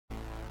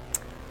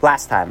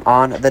Last time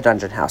on the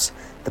Dungeon House,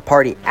 the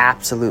party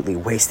absolutely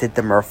wasted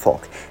the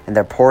merfolk and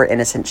their poor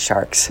innocent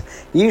sharks.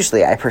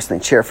 Usually I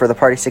personally cheer for the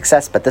party's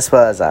success, but this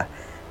was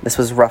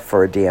rough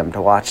for a DM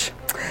to watch.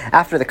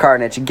 After the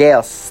carnage,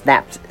 Gale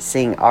snapped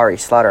seeing Ari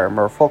slaughter a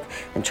merfolk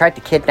and tried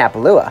to kidnap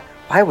Lua.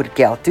 Why would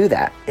Gale do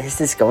that? Is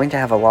this going to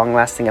have a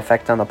long-lasting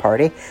effect on the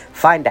party?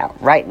 Find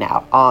out right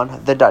now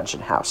on the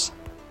Dungeon House.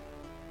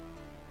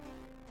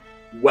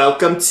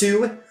 Welcome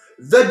to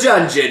the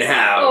Dungeon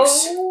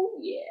House! Oh,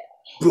 yeah.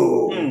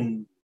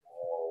 Boom!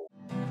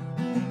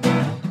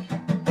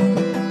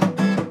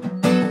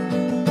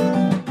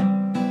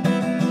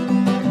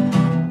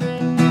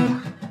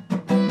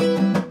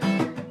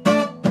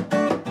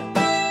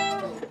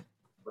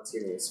 What's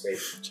your name, Spade?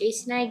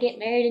 Jason and I get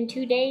married in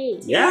 2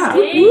 days. Yeah.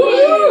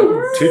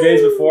 Woo! 2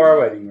 days before our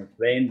wedding, we're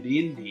playing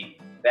D&D.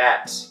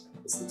 That is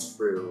the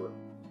true.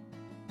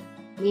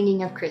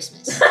 Meaning of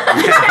Christmas. I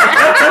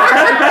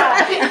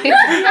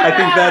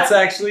think that's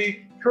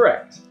actually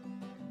correct.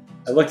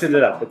 I looked it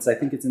up. I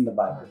think it's in the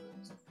Bible.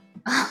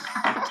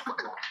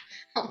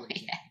 Oh my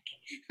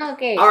heck.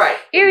 Okay. Alright.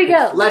 Here we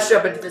go. Let's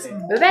jump into this.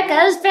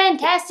 Rebecca's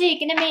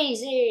fantastic and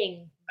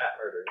amazing. At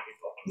murdering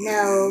people.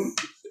 No.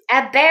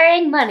 At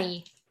bearing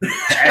money.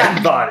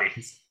 And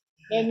bodies.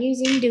 And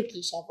using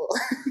dookie shovel.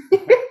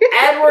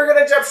 And we're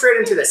gonna jump straight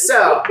into this.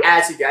 So,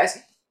 as you guys,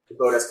 the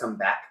boat has come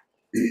back.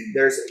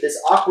 There's this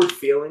awkward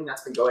feeling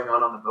that's been going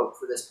on the boat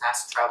for this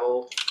past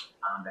travel.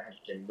 There has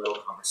been little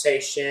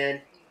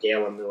conversation.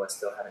 Gale and Lua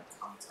still haven't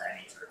come to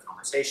any sort of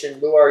conversation.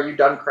 Lua, are you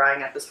done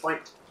crying at this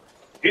point?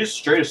 He's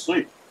straight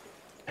asleep.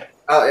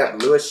 Oh, yeah,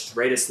 Lua's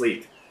straight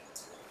asleep.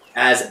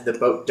 As the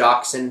boat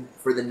docks in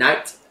for the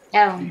night.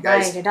 Down You by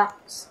guys- the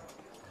docks.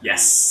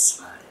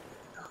 Yes.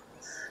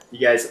 You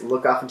guys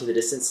look off into the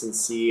distance and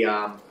see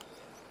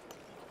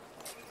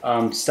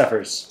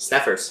Stuffers.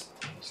 Steffers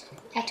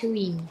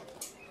Tatooine.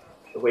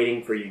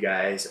 waiting for you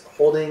guys,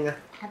 holding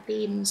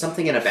Happy.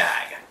 something in a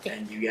bag.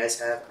 And you guys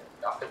have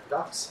docked at the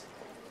docks.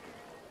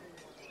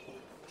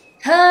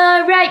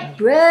 Alright,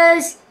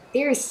 bros.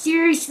 There's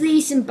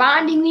seriously some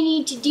bonding we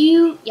need to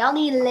do. Y'all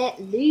need to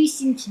let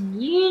loose and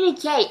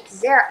communicate,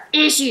 because there are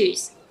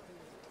issues.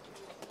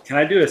 Can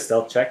I do a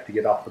stealth check to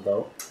get off the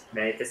boat?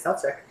 Make a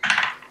stealth check.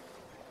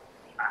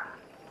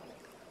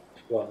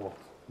 Well,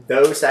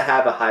 Those that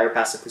have a higher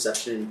passive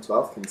perception in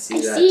 12 can see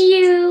I that. see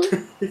you.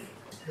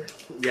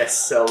 Yes,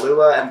 so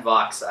Lua and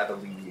Vox, I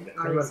believe.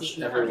 Pretty much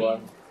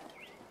everyone.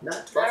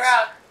 Not 12.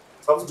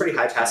 12 is pretty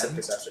high passive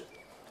perception.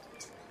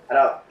 I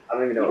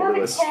don't even know what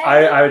Lua's.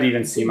 I would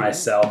even see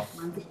myself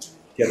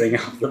getting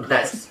off the boat.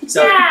 Nice.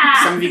 So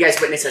Yeah. some of you guys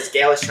witness as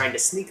Gale is trying to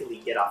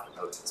sneakily get off the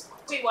boat at this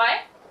point. Wait, what?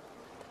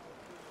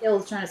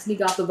 Gale's trying to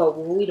sneak off the boat,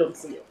 but we don't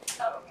see it.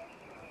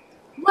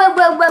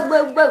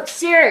 Whoa,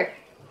 sir.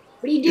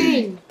 What are you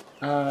doing?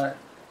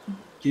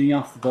 Getting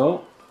off the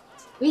boat?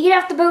 We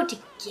get off the boat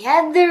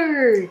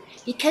together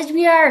because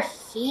we are a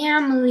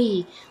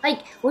family.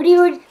 Like, what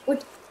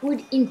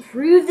would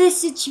improve this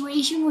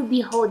situation would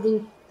be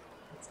holding.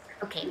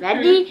 Okay,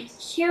 ready?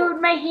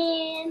 Hold my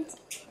hand.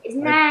 It's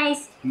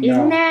nice. It's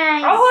No.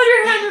 nice. I'll hold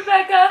your hand,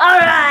 Rebecca. All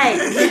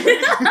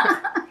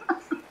right.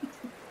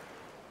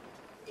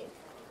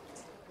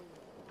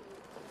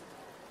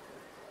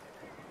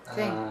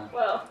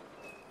 Well,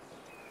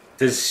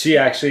 Does she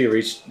actually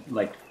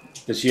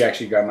does she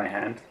actually grab my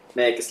hand?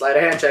 Make a sleight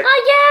of hand check.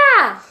 Oh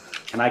yeah.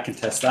 And I can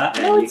test that?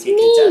 And No, you it's can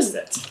me. contest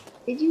it.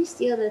 Did you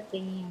steal the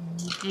thingy?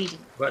 I didn't.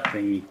 What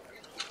thingy?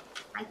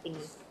 My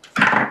thingy.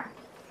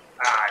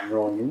 I'm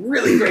rolling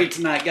really great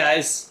tonight,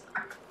 guys.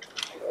 I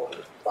rolled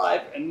a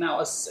 5 and now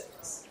a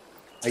 6.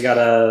 I got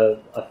a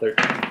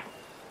 13.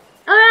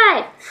 All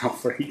right. Oh,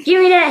 freak.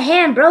 Give me that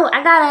hand, bro.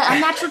 I got a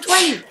natural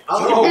 20.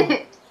 Oh!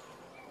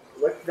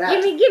 With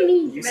that, Give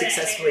me. you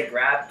successfully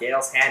grab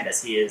Gale's hand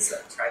as he is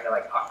trying to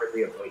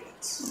awkwardly avoid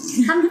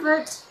it.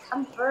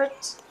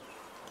 Comfort.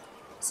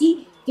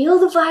 See, feel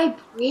the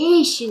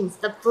vibrations,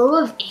 the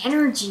flow of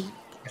energy.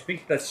 I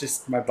think that's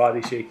just my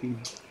body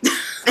shaking.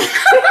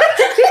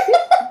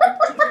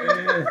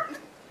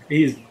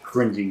 He's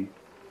cringing.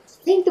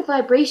 I think the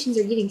vibrations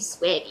are getting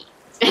sweaty.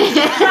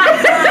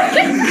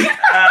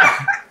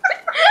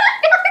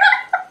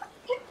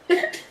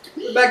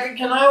 Rebecca,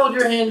 can I hold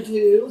your hand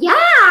too?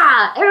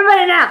 Yeah!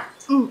 Everybody now.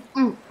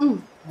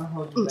 I'll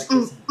hold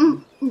Rebecca's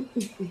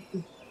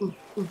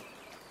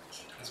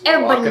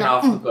Everybody walking now.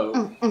 off the boat.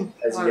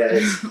 As you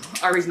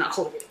guys, Ari's not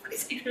holding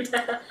anybody's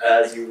hand.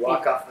 as you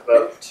walk off the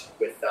boat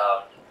with,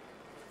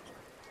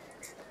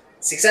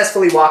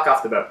 successfully walk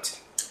off the boat.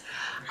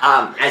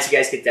 As you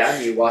guys get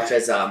down, you watch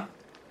as, the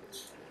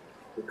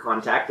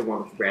contact, the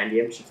one with the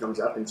brandium, she comes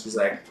up and she's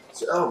like,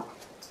 so,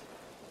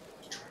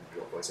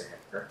 what voice I had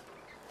her?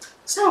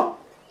 So,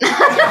 Not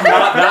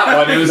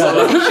that one. It was No,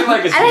 like, no. she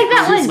like a I like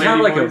that sweet one.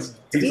 Kind of like a voice.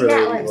 deeper that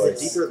lady one. it's a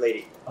voice. deeper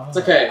lady. It's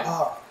okay.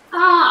 Oh.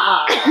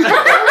 Ah.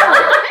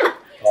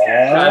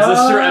 Guys,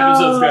 this year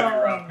episode's gonna be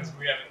rough because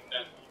we haven't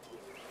done.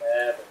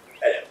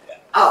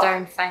 Oh,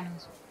 Darn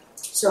finals.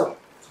 so,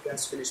 did you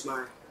guys finish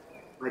my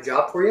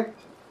job for you?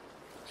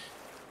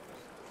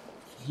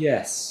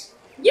 Yes.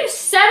 You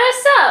set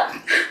us up.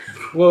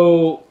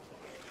 Whoa.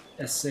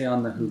 Essay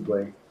on the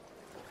Hoogway.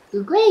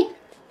 Uguay.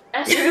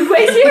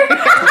 Uruguay's here.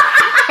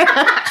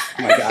 Oh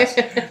my gosh.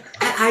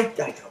 I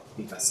don't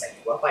believe I said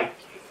you up. I gave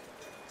you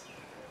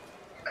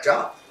a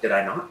job, did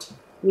I not?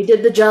 We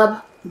did the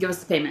job. Give us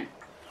the payment.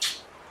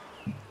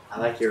 I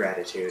like your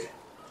attitude.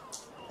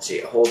 She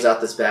holds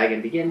out this bag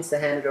and begins to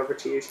hand it over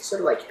to you. She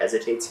sort of like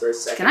hesitates for a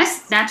second. Can I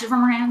snatch it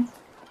from her hand?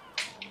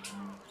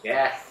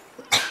 Yeah.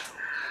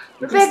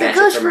 You can Rebecca snatch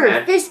goes it from for her a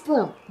hand. fist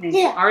bump.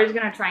 Yeah. Ari's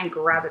gonna try and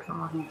grab it from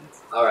her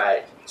hands.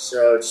 Alright,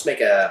 so just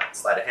make a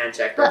sleight of hand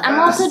check. real But I'm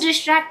fast. also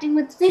distracting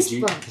with fist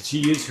Could bump. she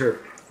use her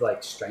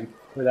like strength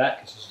for that?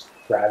 Because she's just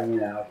grabbing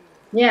it out.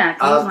 Yeah.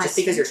 can I use my Just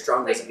because you're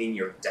strong doesn't mean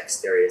you're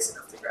dexterous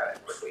enough to grab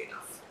it quickly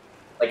enough.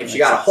 Like if she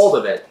got a hold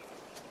of it,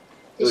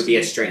 it would be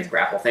a strength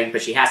grapple thing,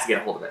 but she has to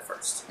get a hold of it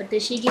first. But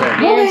does she get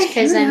advantage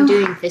because I'm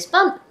doing fist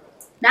bump?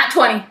 Nat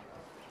 20.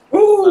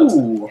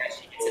 Ooh! Yeah,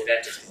 she gets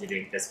advantage because you're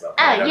doing this well.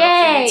 Oh,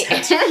 yay!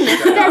 That's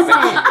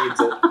it.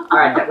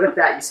 Alright, with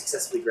that, you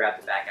successfully grab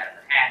the bag out of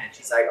her hand, and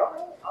she's like,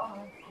 oh.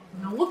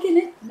 Now look in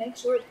it. Make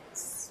sure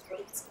it's what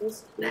it's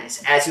supposed to be.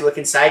 Nice. As you look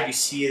inside, you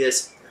see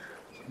this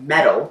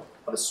metal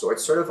of a sort,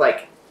 sort of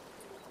like,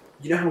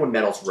 you know how when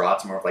metal's raw,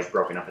 it's more of like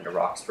broken up into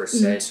rocks per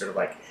se, sort of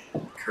like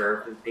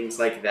curved and things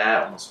like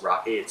that, almost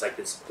rocky. It's like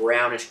this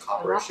brownish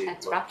copperish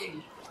That's looking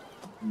rocky.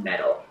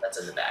 metal that's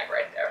in the bag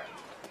right there.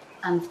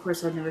 And of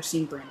course, I've never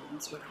seen Brandon.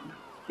 That's what I know.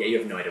 Yeah, you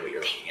have no idea what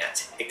you're looking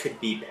at. It could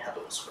be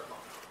pebbles for all.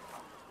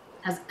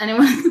 Has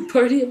anyone at the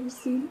party ever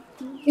seen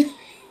it?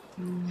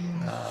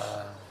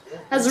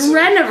 Has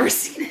Ren ever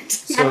seen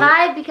it? Have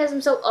I, because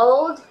I'm so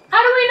old?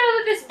 How do we know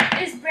that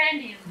this is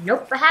Brandy?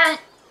 Nope, I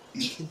haven't.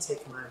 You can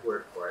take my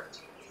word for it.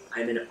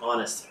 I'm an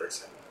honest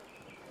person.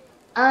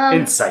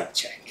 Insight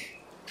check.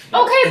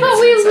 Okay, but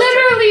It's we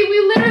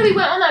inside literally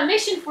went on that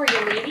mission for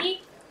you,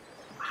 lady.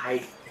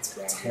 It's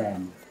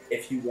random. 10.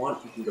 If you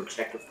want, you can go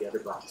check with the other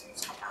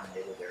blacksmiths in town.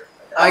 They will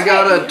verify that. I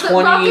got a Okay,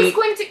 but Rock is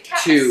going to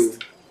 22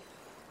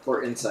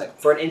 for insight.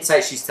 For an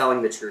insight, she's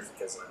telling the truth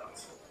because I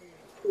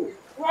don't.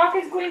 Rock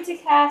is going to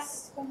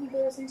cast when he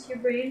goes into your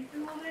brain for a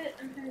little bit.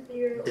 I'm trying to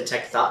figure out.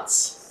 Detect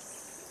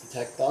thoughts.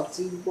 Detect thoughts,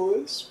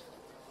 boys.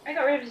 I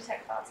got rid of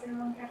detect thoughts. I no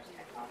longer have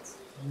detect thoughts.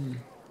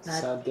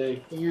 Sad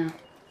day. Yeah.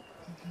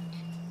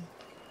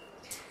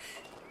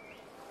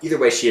 Either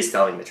way, she is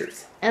telling the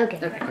truth. Okay.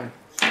 Okay.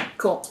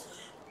 Cool.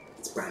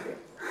 It's Brandon.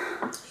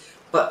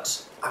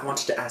 But I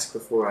wanted to ask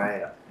before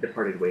I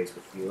departed ways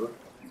with you.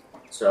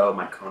 So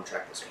my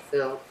contract was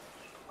fulfilled.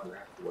 I'm gonna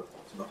have to work on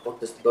some more.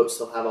 Does the boat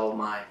still have all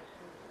my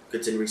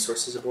goods and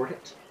resources aboard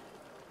it?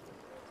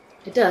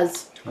 It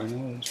does.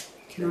 Turn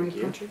Can I Thank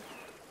you. punch her?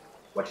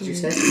 What did you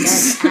say?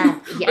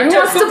 Who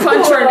wants to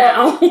punch her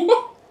now?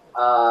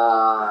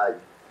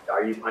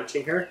 Are you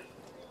punching her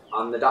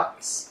on the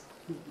docks?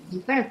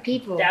 In front of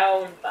people.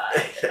 Down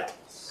by.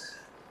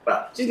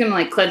 Well, She's gonna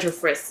like clench her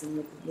fists and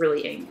look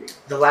really angry.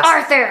 the last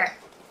Arthur!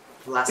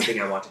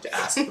 thing I wanted to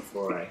ask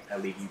before I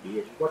leave you be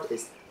is why do you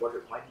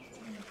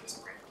think this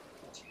brand?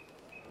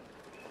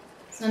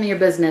 It's none of your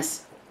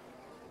business.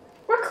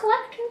 We're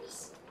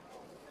collectors.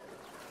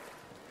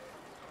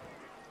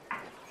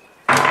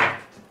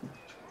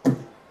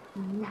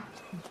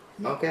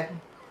 Okay.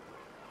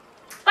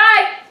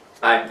 Bye.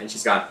 Bye, and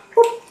she's gone.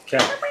 Okay.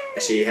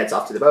 As she heads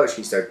off to the boat,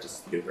 she starts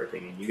just doing her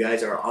thing, and you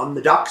guys are on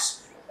the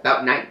docks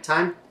about night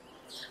time.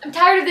 I'm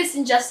tired of this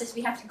injustice.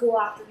 We have to go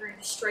after her and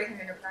destroy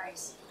her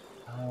enterprise.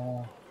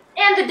 Oh.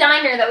 And the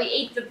diner that we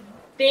ate the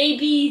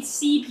baby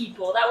sea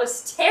people. That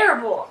was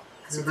terrible.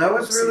 So that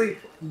was really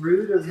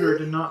rude of her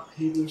to not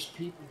pay those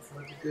people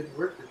for the good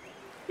work that they did.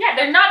 Yeah,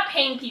 they're not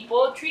paying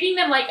people, treating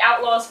them like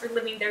outlaws for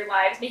living their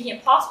lives, making it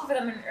impossible for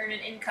them to earn an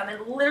income,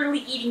 and literally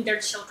eating their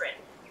children.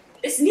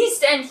 This needs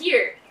to end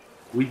here.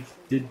 We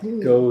did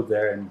go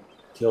there and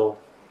kill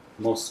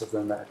most of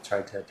them that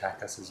tried to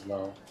attack us as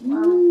well.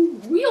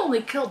 We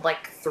only killed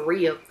like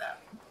 3 of them.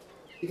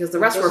 Because the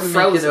rest were Doesn't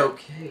make it frozen.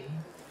 okay.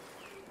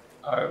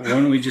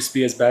 Won't we just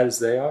be as bad as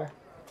they are?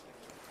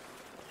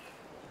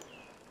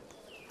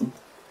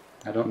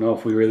 I don't know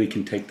if we really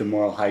can take the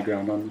moral high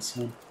ground on this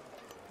one.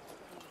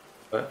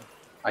 But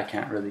I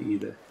can't really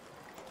either.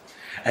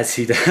 As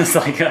he does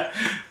like a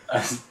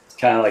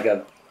kind of like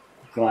a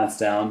glance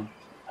down.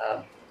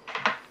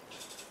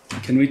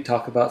 Can we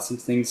talk about some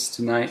things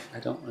tonight? I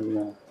don't really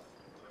want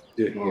to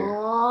do it here.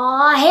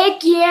 Oh,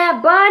 heck yeah!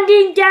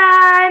 Bonding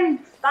time!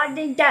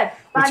 Bonding time!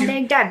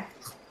 Bonding time!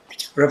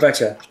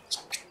 Rebecca,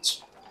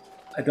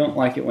 I don't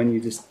like it when you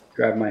just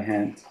grab my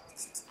hand.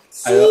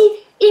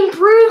 See?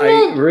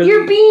 Improvement! I really-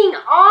 You're being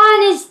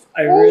honest!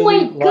 I Oh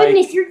really my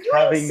goodness, like you're doing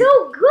having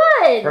so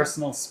good!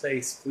 personal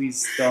space.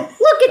 Please don't.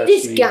 Look at touch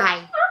this me.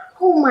 guy!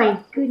 Oh my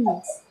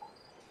goodness.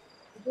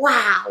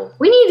 Wow.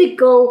 We need to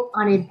go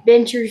on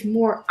adventures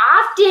more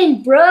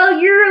often, bro.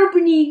 You're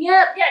opening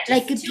up Yeah, just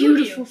like a the two of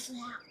beautiful you.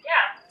 flower.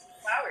 Yeah,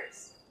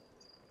 flowers.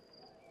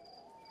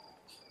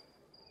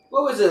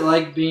 What was it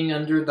like being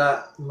under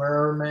that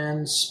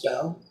merman's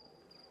spell?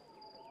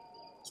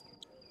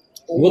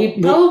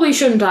 We probably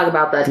shouldn't talk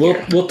about that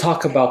here. We'll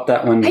talk about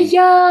that when we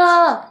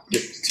Hiya!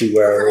 get to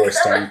where we're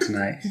staying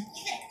tonight.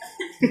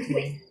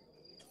 Okay.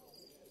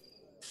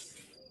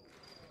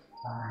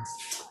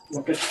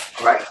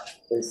 All right.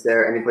 Is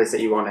there any place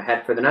that you want to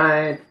head for the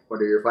night?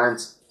 What are your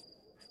plans?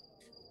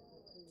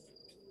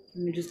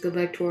 Let me just go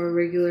back to our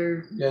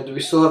regular. Yeah, do we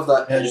still have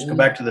that? Yeah, just go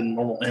back to the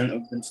normal inn that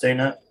we've been staying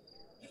at.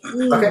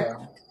 Okay.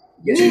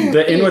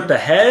 The inn with the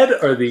head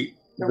or the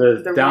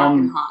The down Rock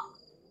and Hop.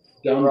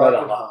 down by the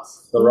hop?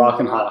 The Rock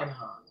and Hop.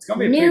 It's gonna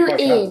be a pretty New far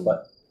travel, inn.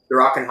 but The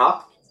Rock and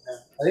Hop.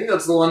 I think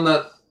that's the one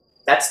that.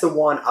 That's the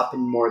one up in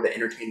more the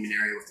entertainment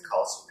area with the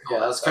Coliseum. Yeah,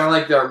 that's kind of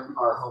like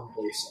our home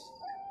base.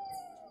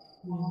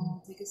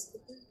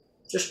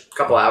 Just a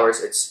couple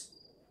hours. It's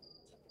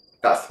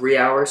about 3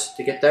 hours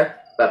to get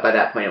there, but by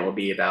that point it will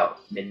be about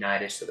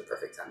midnight-ish, so the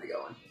perfect time to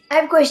go in. I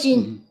have a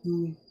question.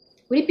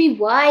 Would it be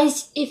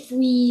wise if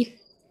we,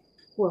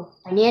 well,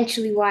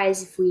 financially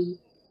wise, if we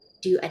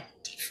do a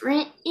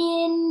different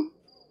inn?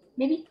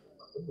 Maybe?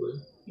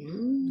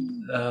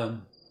 the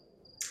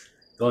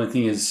only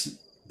thing is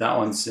that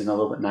one's in a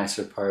little bit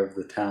nicer part of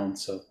the town,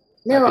 so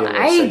No, might be a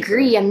little I safer.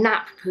 agree. I'm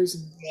not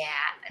proposing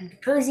that. I'm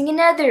proposing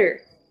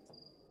another.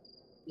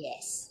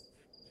 Yes.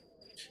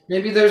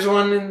 Maybe there's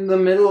one in the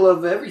middle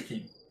of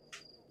everything.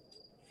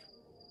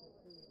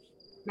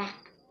 Map.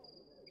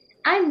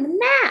 I'm the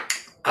map.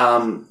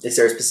 Is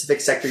there a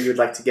specific sector you would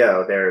like to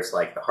go? There's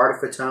like the heart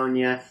of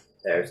Fatonia,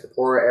 there's the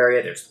poorer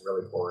area, there's the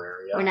really poor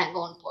area. We're not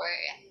going for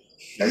it.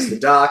 There's the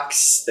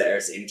docks,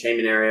 there's the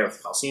entertainment area with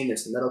the Coliseum,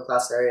 there's the middle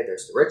class area,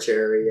 there's the rich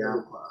area.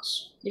 Middle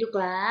class. Middle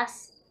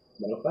class.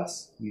 Middle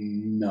class?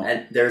 No.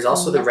 And there's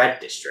also the red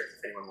district,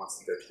 if anyone wants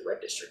to go to the red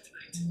district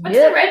tonight. What's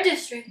the red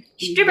district?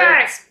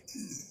 Strippers.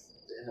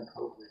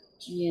 Inappropriate.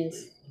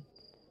 Yes.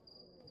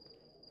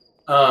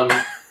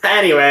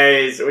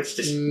 Anyways, which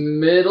district?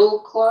 Middle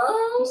class.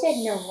 You said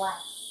no what?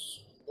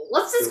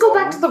 Let's just go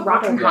back to the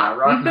Rock and Yeah, Hop.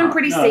 Rock We've and been Hop.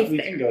 pretty No, safe we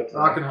there. can go to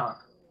Rock and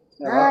Hawk.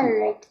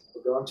 Alright.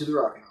 We're going to the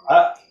Rock and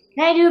Hawk.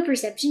 Can I do a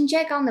perception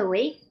check on the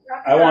way?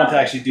 I want to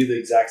actually do the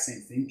exact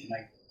same thing. Can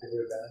I give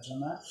you advantage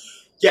on that?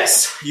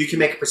 Yes, you can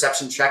make a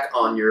perception check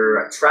on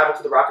your travel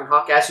to the Rock and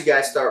Hawk as you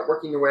guys start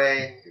working your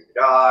way through the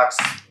docks,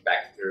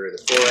 back through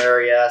the poor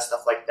area,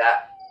 stuff like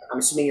that. I'm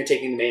assuming you're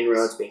taking the main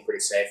roads, being pretty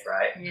safe,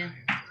 right? Yeah.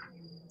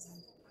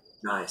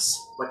 Nice.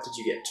 What did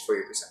you get for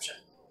your perception?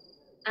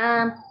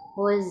 What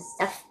was the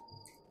stuff?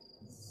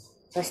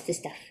 What's the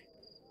stuff?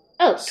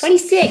 Oh,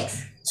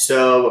 26.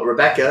 So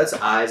Rebecca's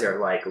eyes are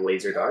like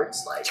laser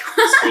darts, like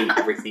seeing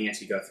everything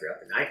as you go throughout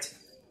the night.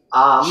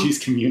 She's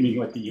communing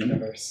with the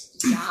universe.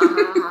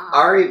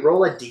 Ari,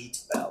 roll a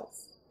d12.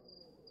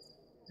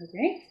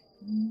 Okay.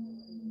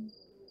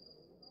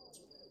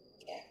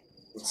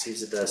 Let's see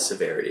the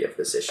severity of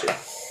this issue.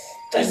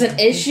 There's an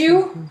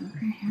issue.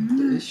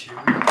 The issue.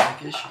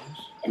 Like issues.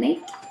 An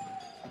 8.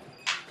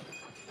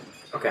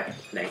 Okay,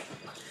 Nate.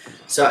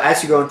 So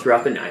as you're going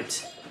throughout the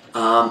night,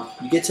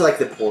 you get to like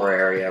the poor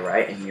area,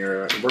 right? And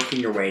you're working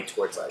your way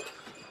towards like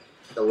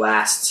the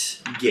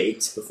last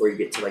gate before you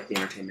get to like the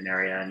entertainment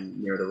area and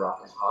near the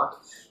Rock and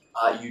Hawk.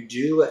 You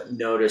do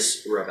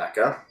notice,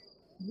 Rebecca,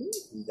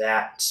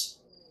 that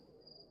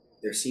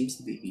there seems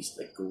to be these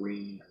like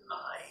green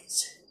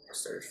eyes that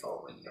start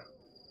following you.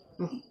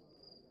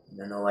 And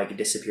then they'll like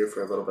disappear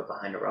for a little bit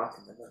behind a rock,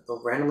 and then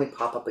they'll randomly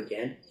pop up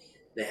again.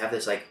 They have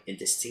this like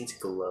indistinct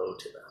glow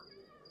to them.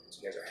 So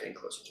you guys are heading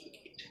closer to the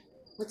gate.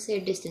 What's their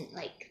distance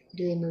like?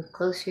 Do they move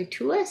closer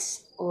to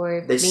us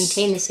or They s-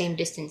 maintain the same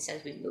distance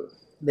as we move?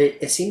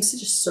 It seems to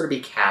just sort of be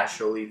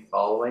casually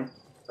following,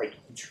 like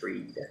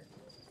intrigued,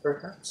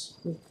 perhaps.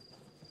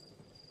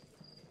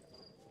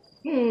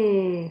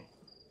 Can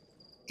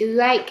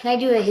I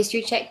do a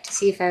history check to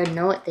see if I would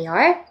know what they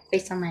are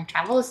based on my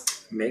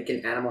travels? Make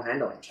an animal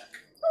handling check.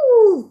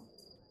 Ooh.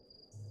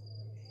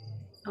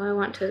 Oh, I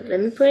want to. Let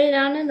me put it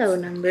on a low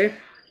number.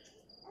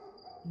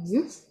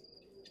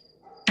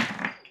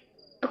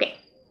 Okay.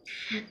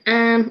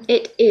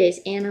 It is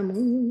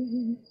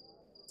animal.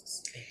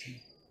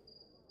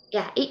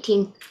 Yeah,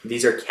 18.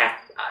 These are cat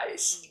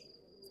eyes.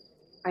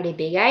 Are they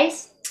big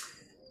eyes?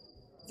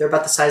 They're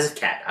about the size of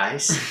cat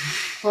eyes.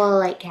 Well,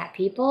 like cat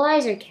people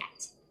eyes or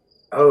cats?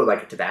 Oh,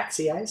 like a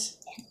tabaxi eyes?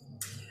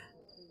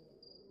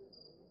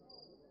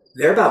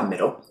 They're about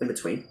middle, in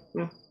between.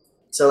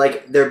 So,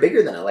 like, they're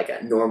bigger than like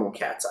a normal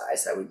cat's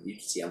eyes that you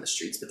can see on the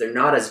streets, but they're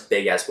not as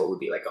big as what would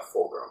be like a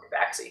full-grown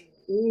tabaxi.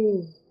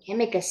 Ooh. Can I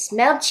make a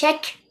smell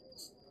check?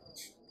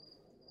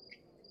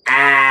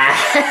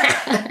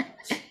 Ah!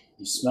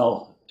 You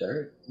smell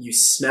dirt. You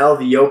smell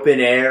the open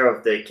air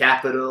of the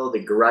capital,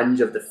 the grunge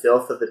of the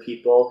filth of the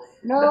people,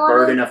 No. the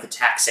burden of the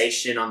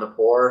taxation on the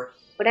poor.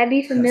 Would I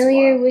be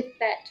familiar with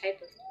that type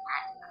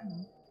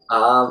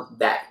of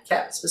That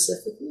cat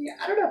specifically,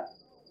 I don't know.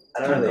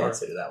 I don't know the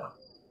answer to that one.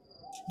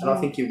 I don't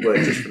think you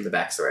would, just from the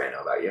backstory I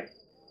know about you.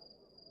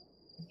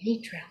 Any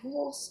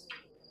travels?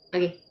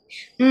 Okay.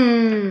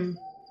 I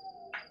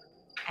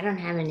don't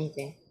have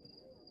anything.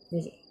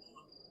 Okay.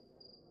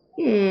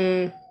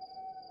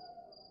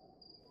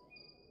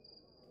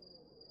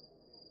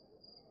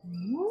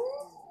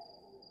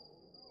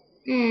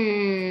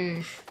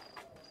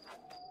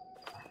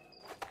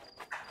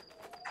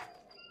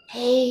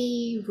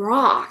 Hey,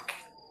 Rock.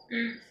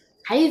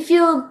 How do you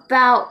feel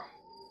about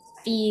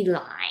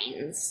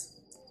felines?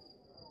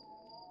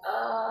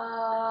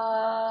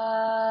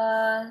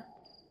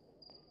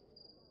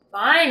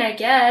 Fine, I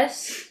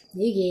guess.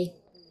 Okay.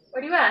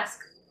 What do you ask?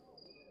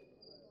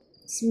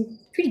 Some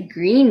pretty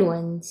green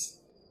ones.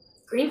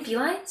 Green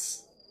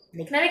felines?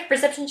 Can I make a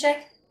perception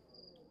check?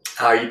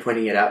 How are you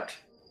pointing it out?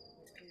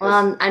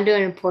 Well, I'm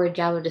doing a poor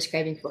job of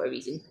describing for a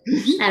reason.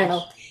 I don't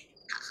know.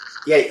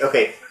 Yeah,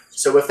 okay.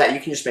 So with that, you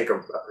can just make a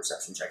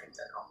perception check in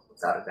general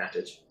without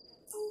advantage.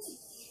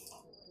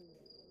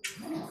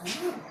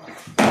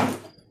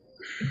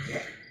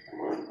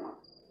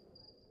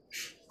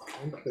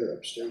 I'm clear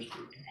upstairs.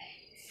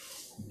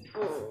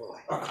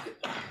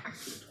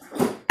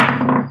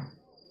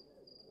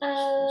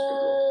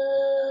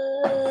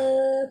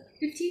 Uh,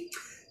 15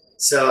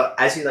 So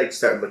as you like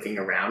start looking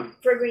around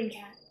for a green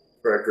cat.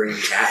 for a green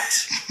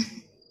cat,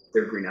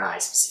 their green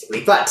eyes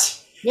specifically, but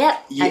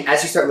Yep.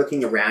 as you start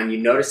looking around, you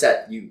notice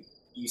that you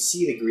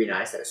see the green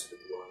eyes that are sort of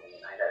glowing in the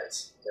night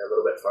as they're a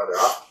little bit farther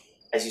off.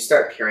 As you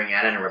start peering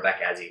at it, and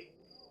Rebecca, as you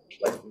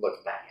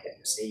look back at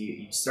it,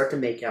 you start to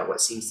make out what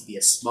seems to be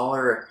a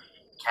smaller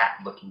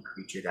cat-looking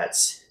creature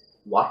that's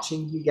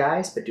watching you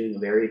guys, but doing a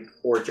very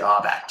poor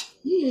job at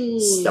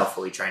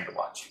stealthily trying to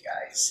watch you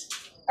guys.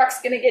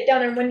 Rock's gonna get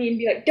down on one knee and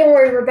be like, "Don't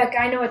worry, Rebecca,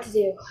 I know what to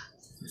do."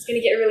 He's gonna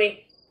get a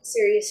really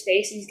serious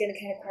face, and he's gonna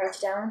kind of crouch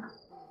down,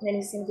 and then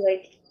he's gonna be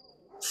like,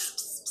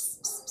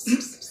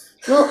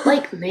 Well,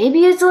 like,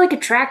 maybe it's like a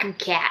tracker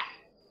cat.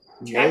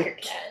 "Tracker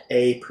Make cat."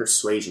 a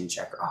persuasion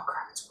check. Oh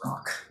crap, it's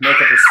Rock. Make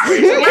a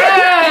persuasion.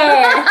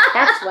 Yeah!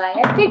 That's why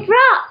I picked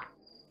rock.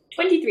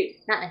 23.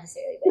 Not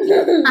necessarily.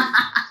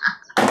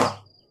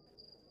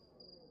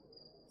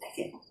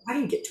 Why do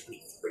you get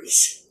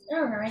 23s? I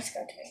don't know, I just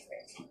got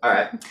 23. All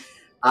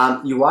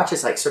right. You watch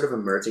as, like, sort of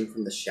emerging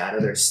from the shadow.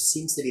 There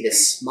seems to be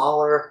this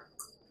smaller,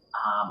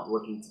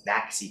 looking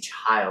tabaxi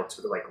child,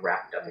 sort of like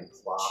wrapped up in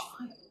cloth.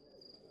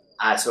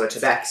 So a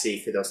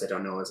tabaxi, for those that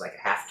don't know, is like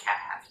a half cat,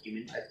 half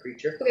human type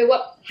creature. Okay,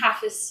 what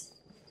half is?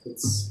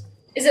 It's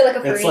Is it like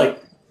a furry? It's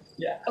like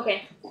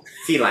Okay.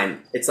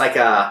 feline. It's like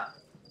a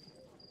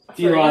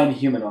feline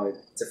humanoid.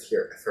 it's a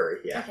furry.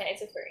 Yeah. Okay,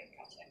 it's a furry.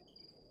 Gotcha.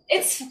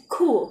 It's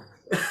cool.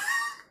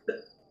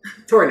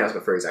 Tori knows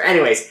what furries are.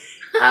 Anyways,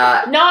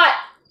 Not.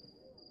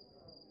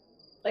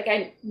 Like,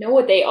 I know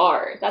what they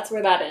are. That's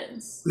where that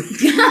ends.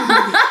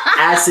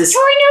 as this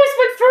Tori knows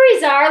what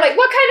furries are. Like,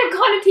 what kind of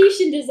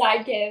connotation does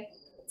that give?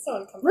 It's so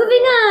uncomfortable.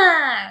 Moving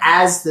on.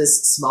 as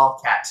this small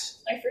cat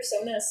My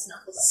persona is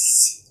Snuffle.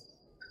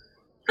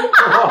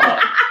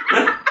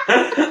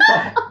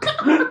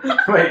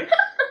 Wait,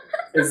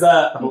 is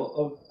that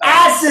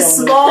as this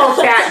small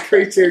cat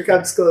creature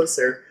comes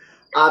closer,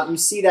 you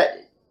see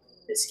that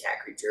this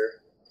cat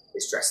creature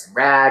is dressed in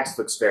rags,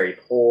 looks very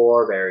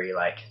poor, very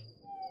like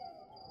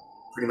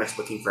pretty much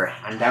looking for a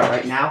handout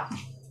right now.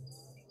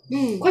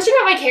 Question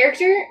about my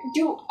character.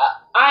 Do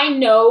I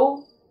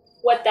know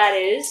what that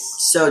is?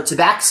 So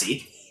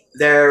tabaxi,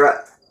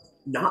 they're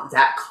not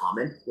that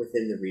common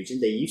within the region.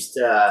 They used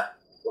to.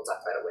 We'll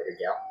talk about it later,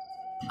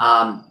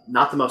 Gail.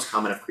 Not the most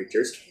common of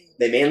creatures.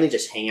 They mainly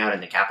just hang out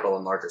in the capital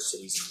and larger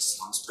cities and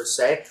slums per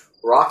se.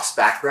 Rock's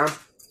background,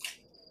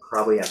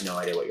 probably have no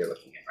idea what you're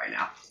looking at right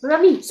now. What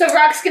about me? So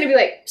Rock's gonna be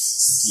like,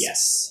 "Psst."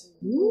 Yes.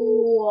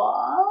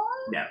 What?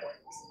 No.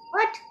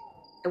 What?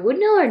 I would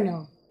know or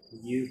no?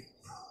 You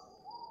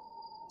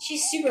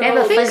She's super I have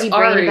a old. fuzzy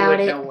brain Ari about would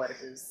it. know what it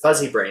is.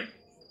 fuzzy brain.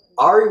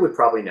 Ari would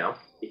probably know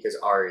because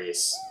Ari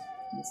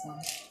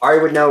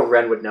would know.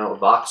 Ren would know.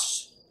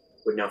 Vox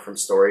would know from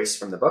stories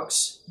from the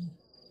books.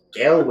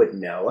 Gail would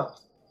know.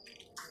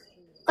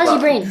 Fuzzy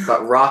brain.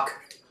 But Rock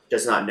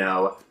does not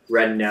know.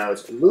 Ren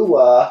knows.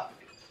 Lua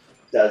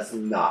does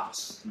not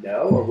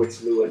know. Or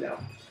which Lua know?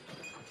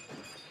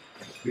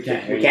 We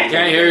can't hear We you. can't.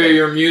 Can't hear you.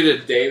 You're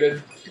muted,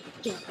 David.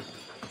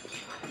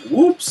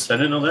 Whoops, I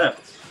didn't know that.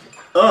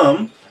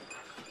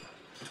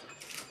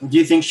 Do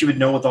you think she would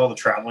know with all the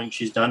traveling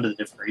she's done to the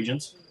different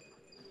regions?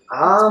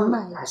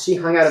 She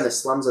hung out in the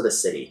slums of the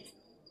city.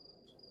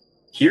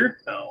 Here?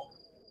 No.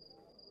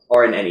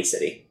 Or in any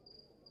city.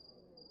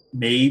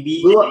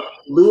 Maybe.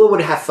 Lua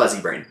would have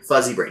fuzzy brain.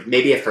 Fuzzy brain.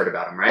 Maybe you've heard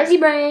about him, right? Fuzzy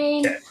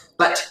brain. Okay.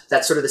 But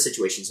that's sort of the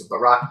situation. So, but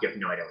Rock, you have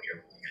no idea what you're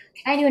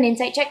looking Can I do an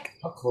insight check?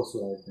 How close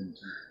would I have been to?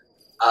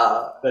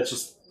 at. That's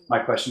just my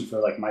question for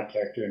like my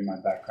character and my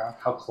background.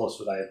 How close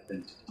would I have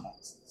been to the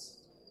taxes?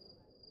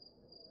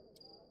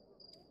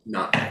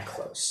 Not that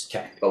close.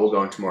 Okay. But we'll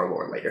go into more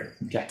lore later.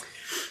 Okay.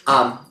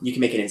 You can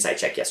make an insight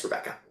check. Yes,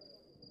 Rebecca.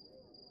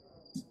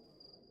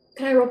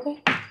 Can I roleplay?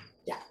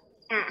 Yeah.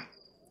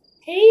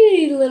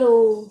 Hey,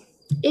 little.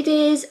 It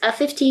is a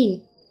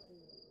 15.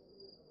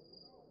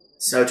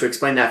 So to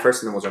explain that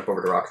first, and then we'll jump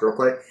over to Rock's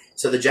roleplay.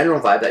 So the general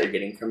vibe that you're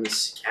getting from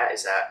this cat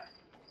is that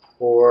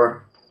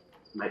poor,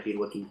 might be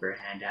looking for a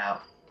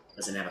handout,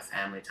 doesn't have a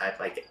family type.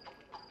 Like,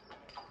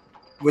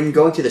 when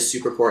going to the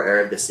super poor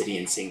area of the city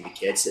and seeing the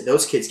kids,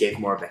 those kids gave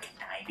more of a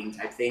conniving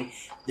type thing.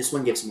 This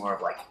one gives more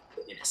of like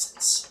the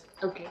innocence.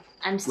 Okay.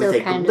 I'm still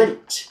With a kind of...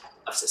 glint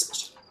of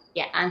suspicion.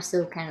 Yeah, I'm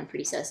still kind of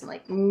pretty sus. I'm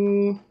like,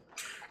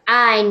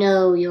 I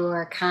know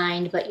you're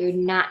kind, but you're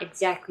not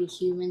exactly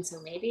human, so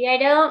maybe I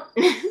don't.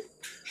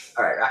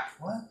 All right, Rock.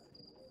 What?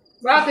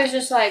 Rock is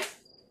just like,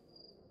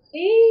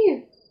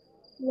 hey,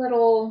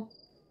 little,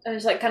 and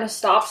just like kind of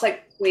stops,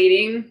 like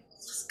waiting,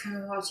 just kind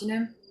of watching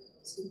him.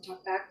 See him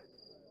talk back.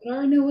 I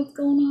already know what's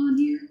going on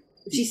here.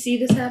 Did she see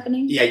this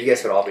happening? Yeah, you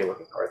guys would all be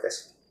looking forward to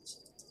this.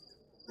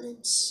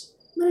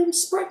 My name's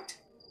Sprite.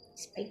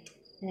 Spike.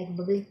 Like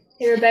bubbly.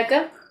 Hey,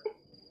 Rebecca.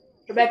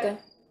 Rebecca,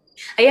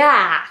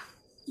 Yeah.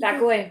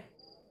 back away.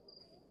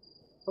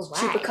 Oh, why?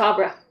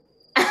 Chupacabra.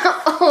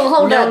 Oh,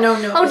 hold up. No.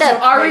 Hold it's up.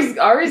 okay.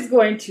 Ari's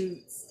going to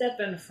step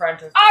in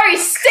front of. Ari,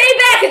 stay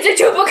back! It's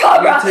a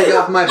chupacabra! Take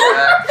off my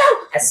bag.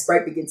 As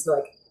Sprite begins to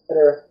like put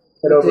her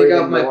head over Take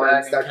even off my more bag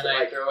and start and to can I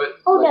like. throw it?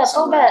 Hold like up,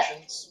 some hold up.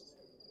 rations?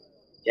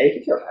 Yeah, you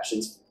can throw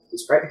rations.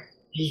 Sprite.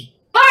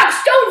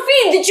 Fox, don't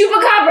feed the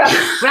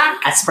chupacabra!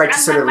 Rock. As Sprite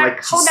just sort of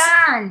like Hold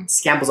on.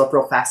 scambles up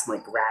real fast and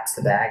like grabs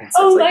the bag and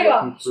Oh starts like my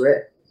looking through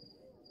it.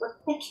 Like,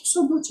 thank you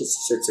so much. It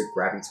starts like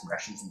grabbing some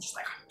rations and just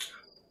like.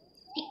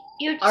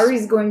 You're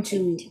Ari's going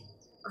to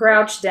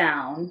crouch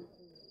down,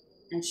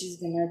 and she's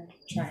gonna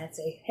try and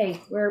say, "Hey,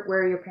 where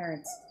are your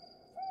parents?"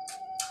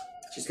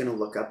 She's gonna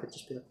look up and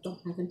just be like, "Don't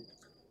have any."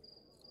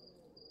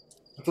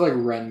 I feel like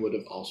Ren would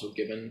have also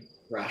given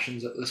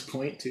rations at this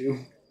point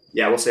too.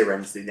 Yeah, we'll say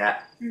Ren's doing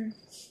that.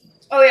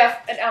 Oh yeah,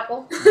 an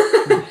apple. What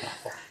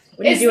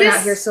are you Is doing this-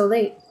 out here so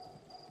late?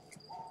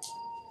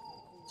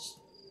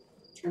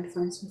 Trying to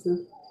find some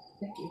food.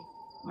 Thank you.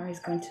 Ari's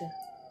going to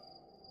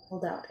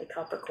hold out a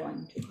copper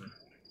coin to her.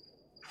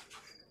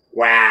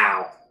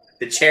 Wow.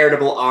 The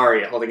charitable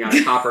Ari holding out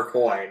a copper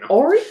coin.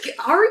 Ari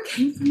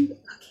came from.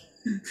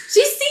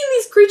 She's seen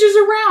these creatures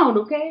around,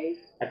 okay?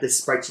 At this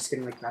Sprite, she's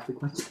gonna like grab the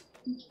coin.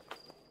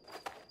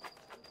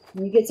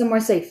 When you get somewhere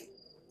safe.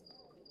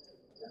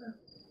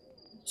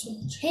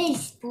 Hey,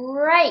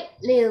 Sprite,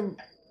 little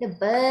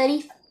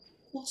buddy.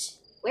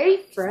 Where are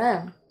you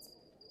from?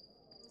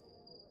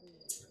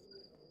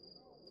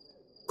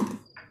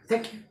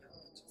 Thank you.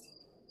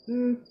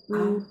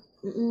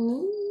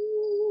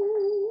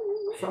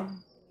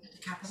 From the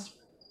capital.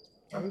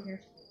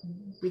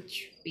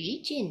 Which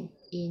region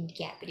in the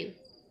capital?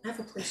 I have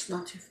a place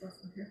not too far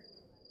from here.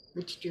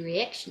 Which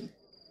direction?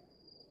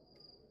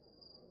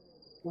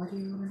 Why do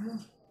you want to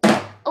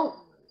know?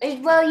 Oh,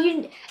 well,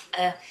 you.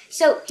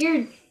 So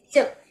you're.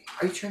 So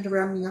Are you trying to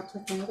round me up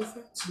like my other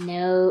friends?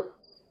 no.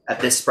 At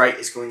this Sprite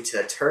is going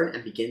to turn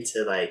and begin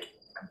to like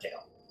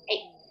untail.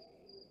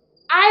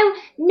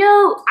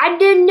 I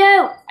didn't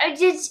know. I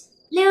just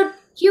little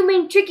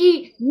human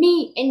tricky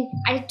me, and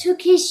I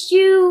took his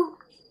shoe.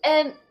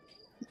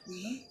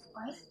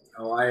 What?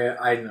 Oh,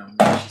 I know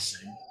what she's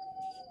saying.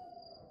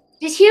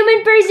 This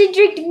human person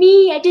tricked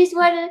me. I just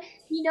wanna,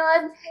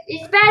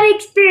 it's a bad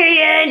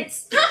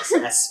experience.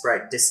 As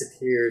Sprite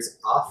disappears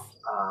off,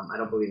 I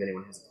don't believe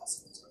anyone has a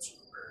passive perception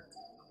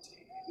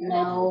for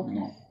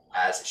No.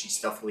 as she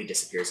stealthily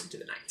disappears into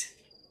the night.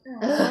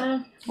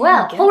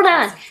 Well, hold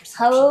on.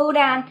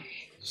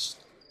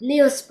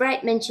 Little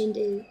Sprite mentioned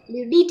a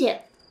little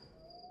detail.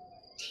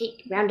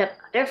 Round up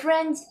other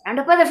friends.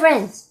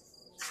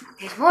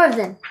 There's more of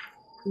them.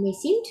 And they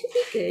seem to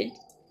be good.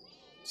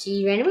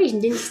 She ran away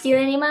and didn't steal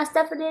any of my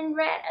stuff and didn't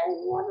rat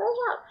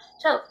out.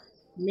 So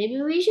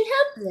maybe we should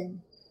help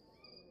them.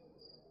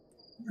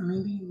 Yeah,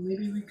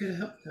 maybe we could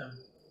help them.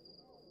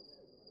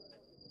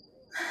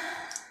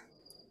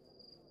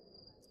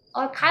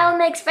 Or Kyle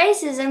makes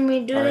faces and we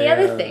do the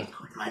other thing.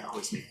 I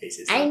always make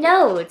faces. I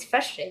know, it's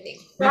frustrating.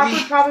 Rock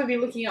would probably be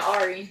looking at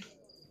Ari.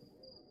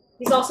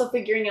 He's also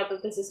figuring out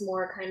that this is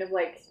more kind of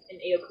like an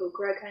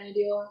Aokokra kind of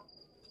deal.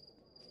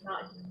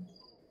 Not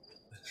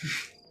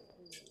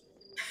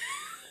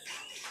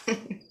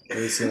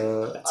There's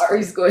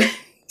Ari's going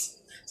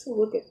to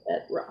look at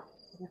that rock.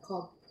 They're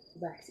called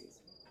tabaxis.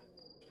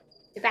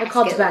 They're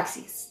called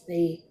tabaxis.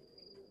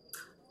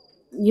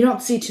 You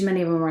don't see too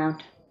many of them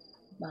around.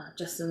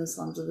 Just in the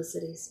slums of the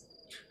cities.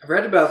 I've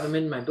read about them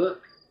in my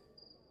book.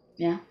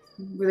 Yeah?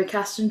 Were they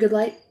cast in good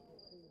light?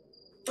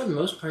 For the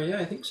most part, yeah,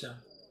 I think so.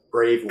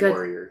 Brave Good.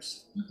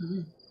 warriors.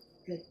 Mm-hmm.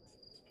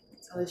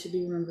 That's how they should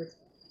be remembered.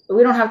 But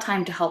we don't have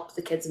time to help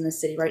the kids in this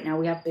city right now.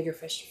 We have bigger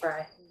fish to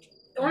fry.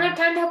 Don't have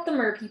time to help the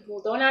mer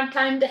people. Don't have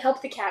time to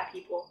help the cat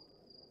people.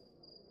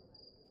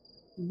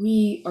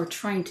 We are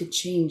trying to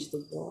change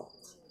the world.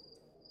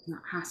 And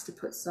that has to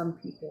put some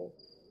people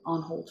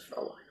on hold for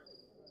a while.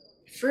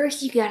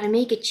 First, you gotta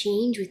make a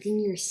change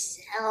within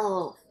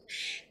yourself.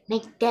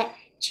 Make that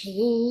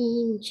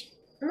change.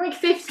 I'm like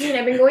 15.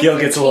 I've been going Gil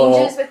through gets a changes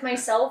little- with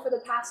myself for the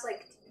past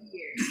like 2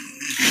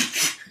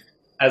 years.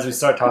 As we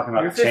start talking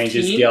about You're the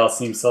changes, 15? Gail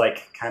seems to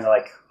kind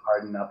of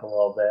harden up a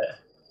little bit.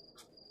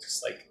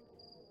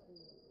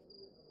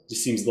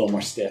 Just seems a little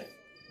more stiff.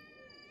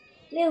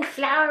 Little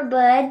flower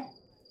bud,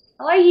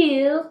 how are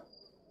you?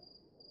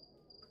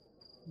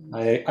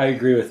 I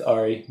agree with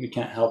Ari. We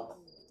can't help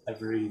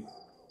every.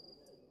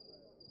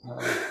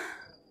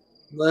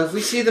 Well, if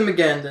we see them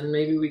again, then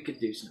maybe we could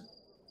do something.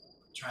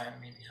 Try and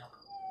maybe help.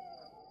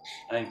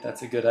 I think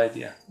that's a good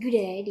idea. Good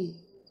idea.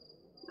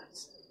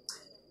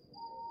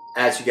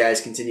 As you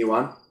guys continue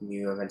on,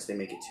 you eventually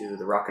make it to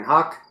the Rock and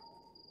Hawk.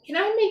 Can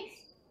I make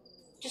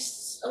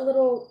just a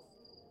little...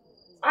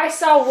 I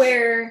saw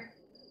where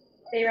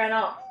they ran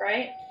off,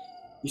 right?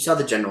 You saw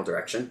the general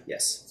direction,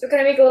 yes. So can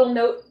I make a little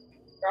note?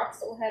 Rock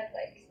still had,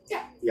 like...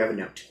 Yeah, you have a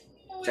note.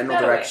 Oh, General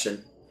that away.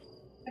 direction.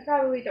 I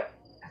probably don't.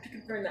 I have to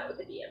confirm that with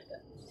the DM, though.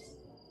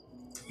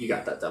 You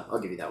got that though. I'll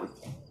give you that one.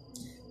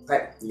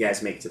 Alright, you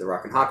guys make it to the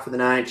Rock and Hawk for the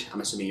night.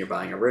 I'm assuming you're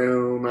buying a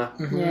room.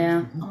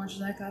 Yeah. How much does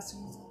that cost?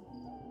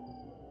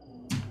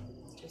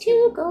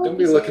 2 gold Don't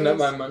be looking at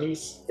my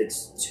monies.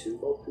 It's 2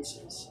 gold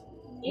pieces.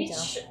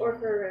 Each or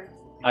for a room?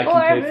 I Or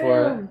can pay for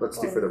it. room. Let's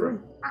do for the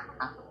room.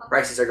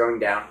 Prices are going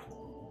down.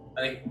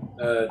 I think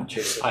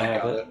Chase I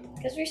have got it.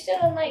 Because we're still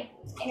in like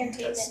Because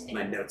entertainment.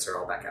 my notes are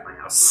all back at my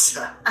house.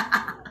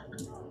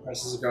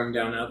 Prices are going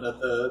down now that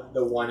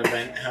the one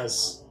event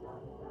has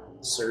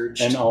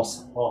surged. And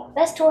also, well,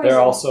 That's tourism. there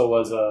also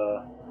was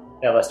a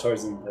less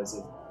tourism. There's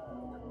a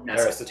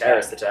That's a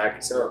terrorist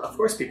attack. So of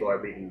course people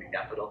are leaving the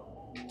capital.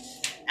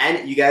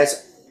 And you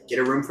guys get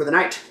a room for the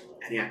night.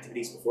 Any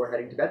activities before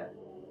heading to bed?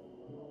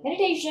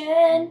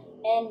 Meditation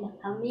and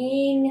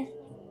humming.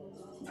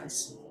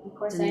 Nice. Of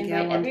course, Didn't I you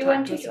get invite one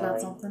everyone talk to us about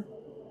join. something?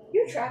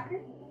 Your tracker.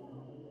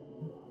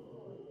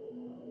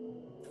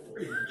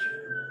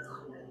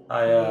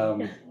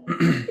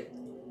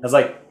 as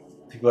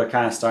like people are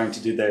kind of starting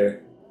to do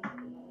their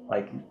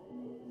like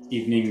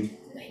evening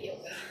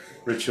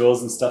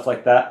rituals and stuff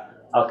like that,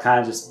 I'll kind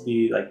of just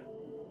be like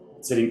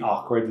sitting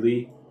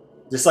awkwardly,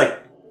 just like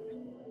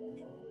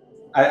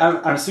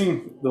I'm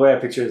assuming the way I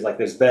picture it is like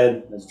there's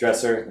bed, there's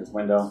dresser, there's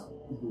window.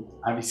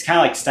 He's kind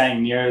of like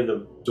standing near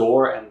the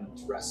door and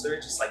the dresser,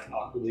 just like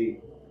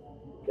awkwardly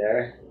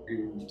there,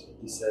 and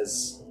he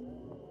says,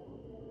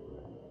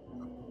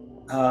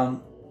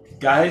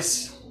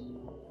 "Guys,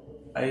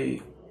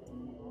 I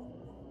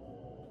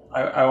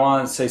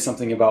want to say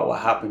something about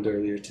what happened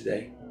earlier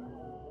today."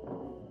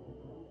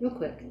 Real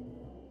quick.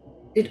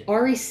 Did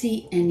Ari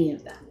see any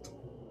of that?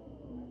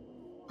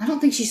 I don't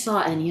think she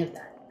saw any of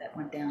that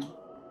went down.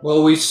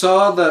 Well, we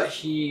saw that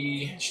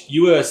he...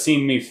 You would have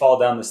seen me fall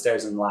down the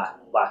stairs and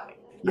laughing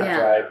Yeah.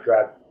 after I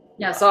grabbed.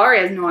 Yeah, so Ari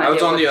has no idea. I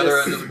was on what the other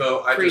this end of the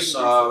boat. I craziness just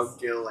saw is.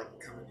 Gil like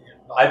coming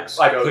in. I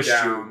go pushed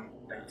down,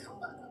 and come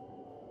back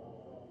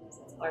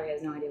up. Ari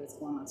has no idea what's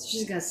going on. So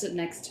she's gonna sit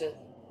next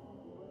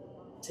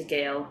to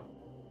Gale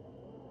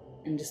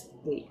and just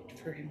wait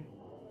for him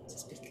to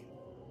speak.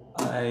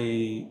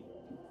 I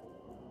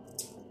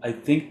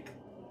think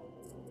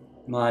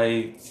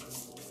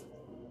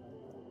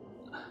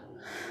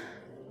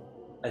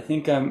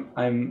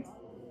I'm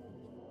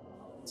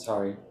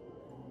sorry.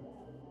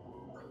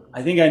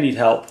 I think I need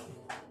help.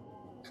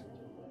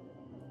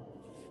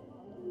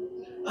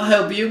 I'll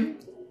help you.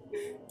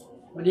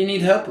 What do you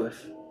need help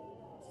with?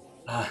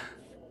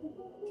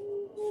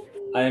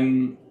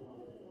 I'm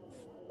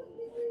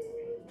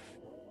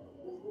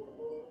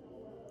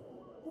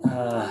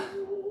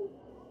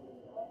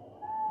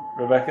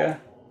Rebecca,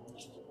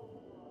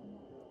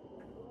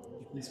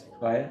 please be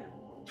quiet.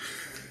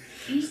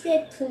 You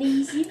said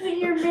please, even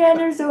your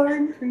manners are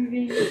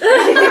improving.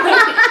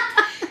 I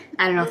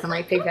don't know if I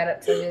might pick that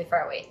up so really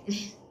far away.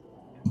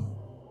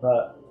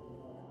 But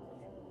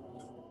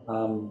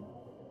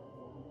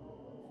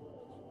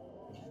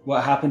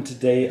what happened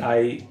today?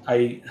 I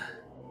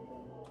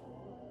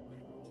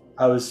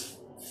was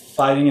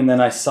fighting, and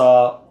then I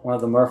saw one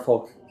of the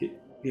merfolk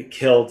get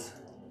killed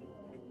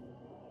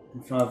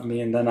in front of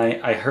me, and then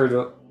I heard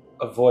a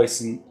voice,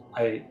 and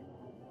I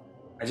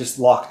just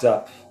locked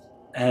up,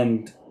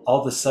 and all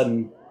of a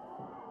sudden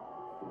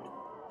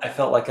I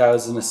felt like I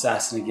was an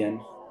assassin again.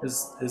 It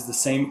was the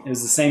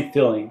same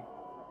feeling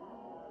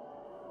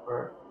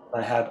where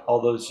I had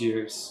all those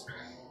years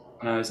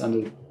when I was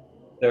under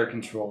their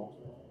control.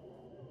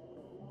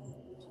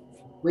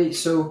 Wait,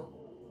 so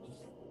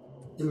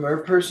the mer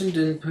person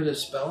didn't put a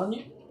spell on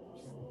you?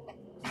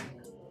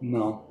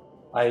 No,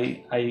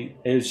 it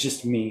was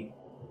just me.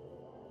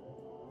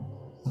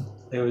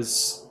 It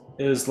was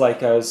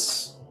like I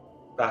was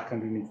back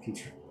underneath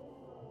control.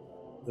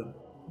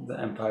 The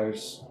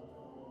Empire's.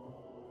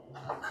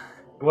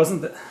 It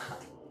wasn't that.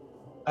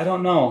 I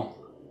don't know.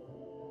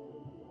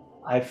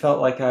 I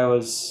felt like I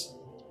was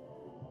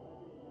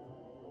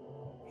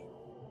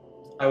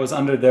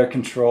under their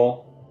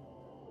control,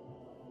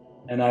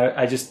 and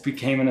I just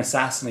became an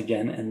assassin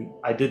again, and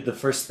I did the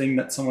first thing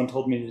that someone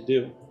told me to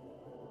do.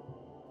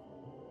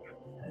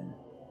 And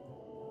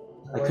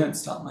I couldn't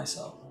stop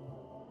myself.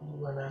 You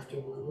went after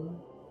Lulu?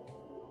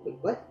 Wait,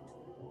 what?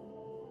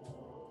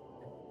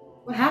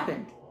 What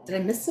happened? Did I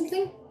miss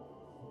something?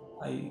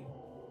 You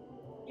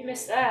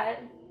missed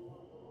that.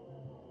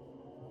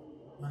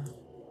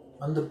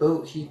 On the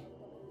boat, he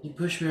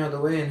pushed me out of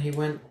the way and he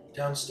went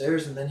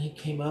downstairs and then he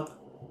came up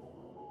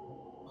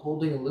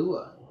holding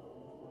Lua.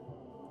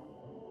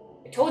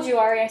 I told you,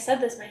 Ari, I said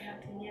this might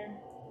happen again.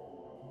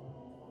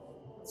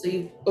 So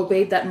you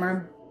obeyed that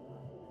merman?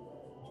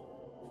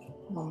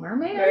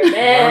 Merman.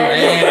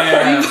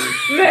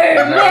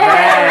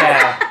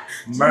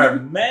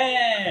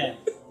 Merman!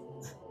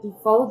 You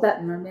followed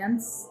that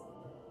merman's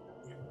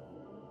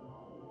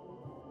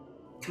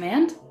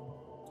Command?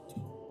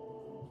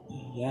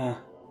 Yeah.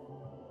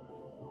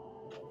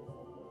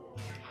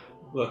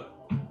 Look,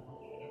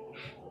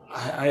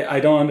 I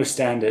don't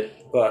understand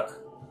it, but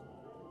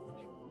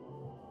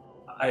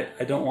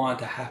I don't want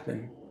it to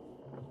happen.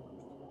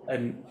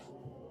 And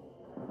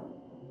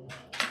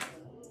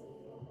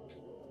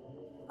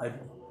I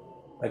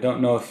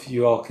don't know if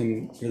you all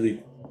can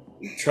really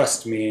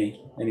trust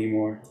me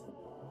anymore.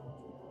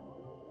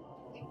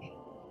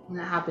 And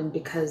that happened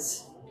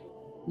because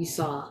you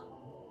saw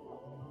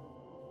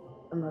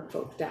a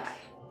merfolk die.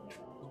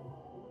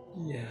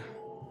 Yeah.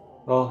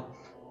 Well,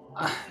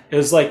 it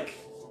was like,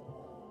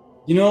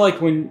 you know,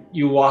 like when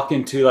you walk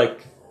into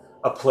like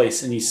a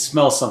place and you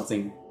smell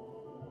something,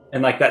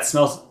 and like that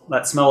smell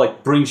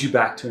like brings you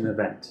back to an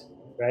event,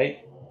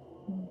 right?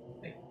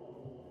 Like,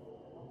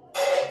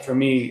 for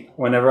me,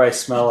 whenever I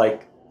smell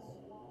like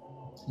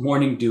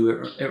morning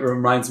dew, it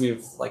reminds me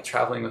of like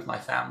traveling with my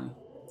family.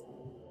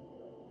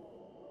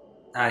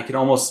 And I can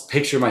almost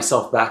picture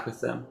myself back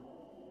with them.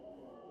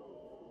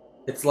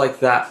 It's like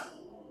that,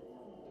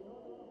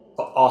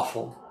 but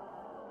awful.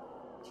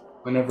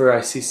 Whenever I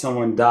see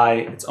someone die,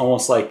 it's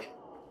almost like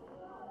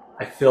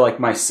I feel like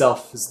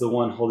myself is the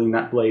one holding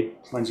that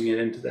blade, plunging it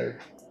into their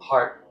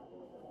heart,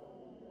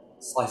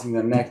 slicing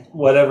their neck,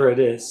 whatever it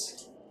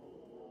is.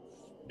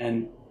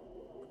 And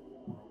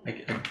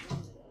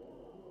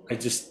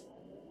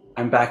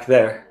I'm back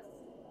there.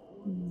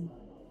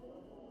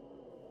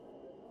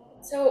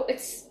 So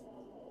it's...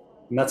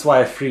 And that's why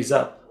I freeze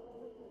up.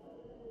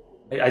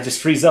 I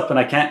just freeze up and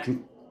I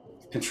can't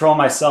control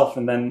myself,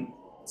 and then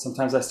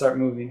sometimes I start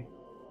moving.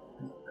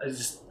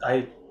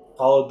 I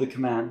followed the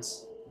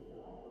commands.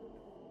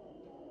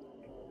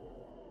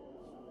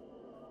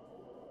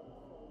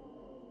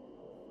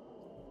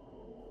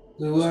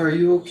 Lua, are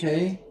you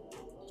okay?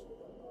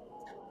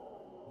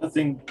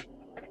 Nothing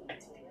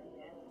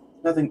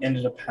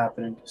ended up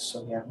happening,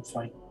 so yeah, I'm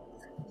fine.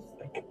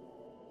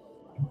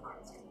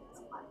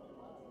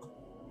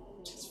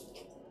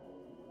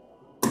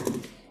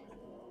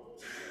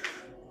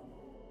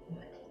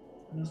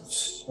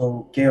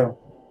 So, Gail,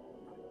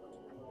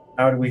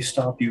 how do we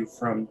stop you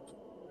from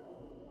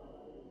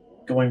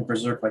going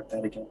berserk like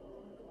that again?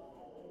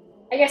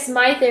 I guess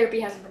my therapy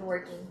hasn't been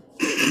working.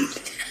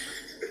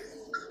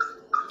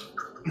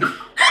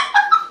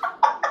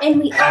 And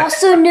we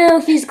also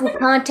know physical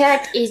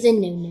contact is a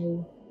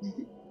no-no.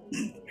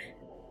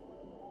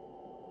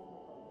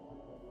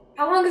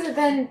 How long has it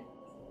been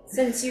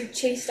since you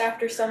chased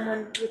after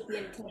someone with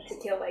the intent to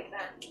kill like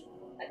that?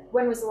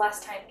 When was the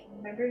last time? Can you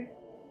remember?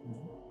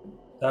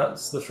 That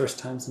was the first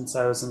time since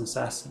I was an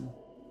assassin.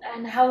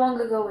 And how long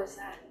ago was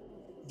that?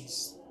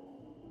 It's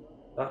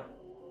about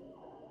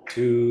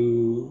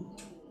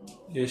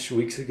 2-ish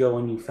weeks ago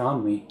when you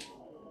found me.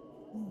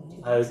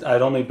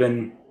 I'd only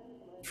been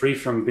free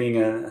from being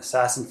an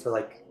assassin for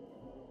like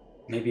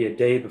maybe a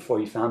day before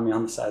you found me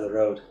on the side of the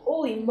road.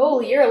 Holy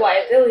moly, you're a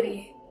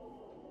liability.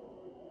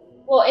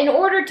 Well, in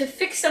order to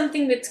fix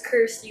something that's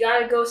cursed, you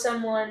gotta go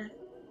somewhere.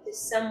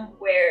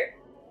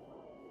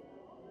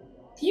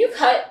 Can you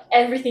cut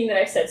everything that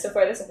I've said so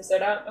far this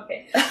episode out?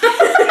 Okay.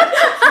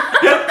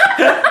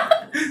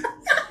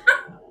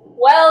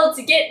 Well,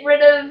 to get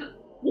rid of...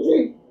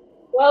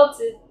 Well,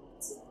 you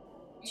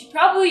should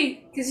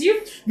probably... Because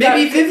you...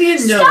 Maybe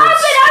Vivian knows. Stop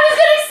it! I was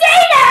gonna say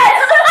that!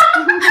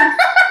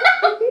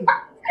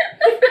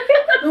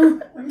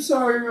 Oh, I'm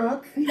sorry,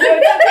 Rock. No,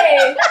 it's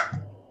okay.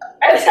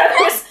 I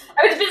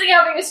was busy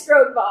having a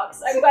stroke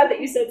box. I'm glad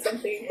that you said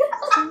something.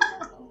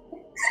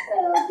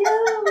 Oh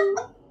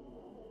no.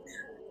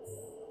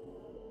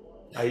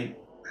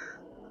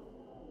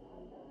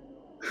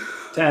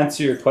 To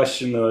answer your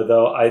question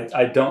though,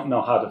 I don't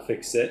know how to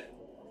fix it.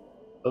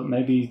 But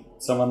maybe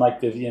someone like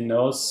Vivian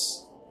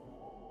knows,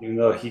 even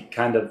though he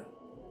kind of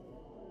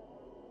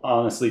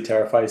honestly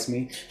terrifies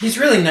me. He's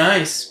really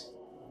nice.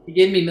 He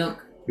gave me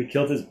milk. We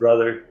killed his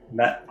brother, and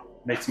that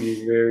makes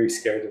me very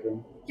scared of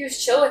him. He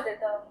was chill with it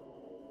though.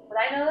 Would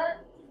I know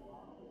that?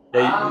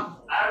 Yeah, I don't know.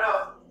 I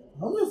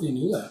don't know if you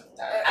knew that.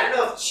 I don't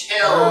know if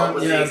chill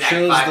was the exact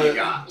chill's vibe the- you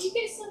got. Did you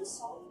get some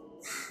salt?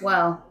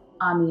 Well,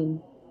 I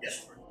mean,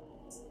 Yes.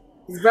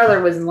 his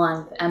brother was in line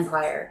with the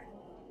Empire,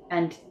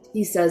 and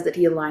he says that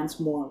he aligns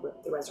more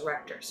with the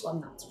Resurrector, so I'm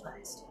not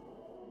surprised.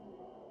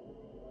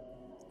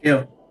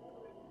 Gail,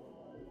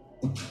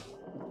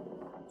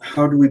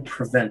 how do we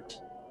prevent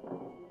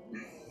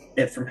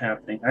it from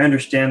happening? I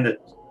understand that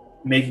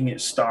making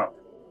it stop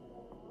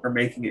or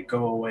making it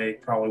go away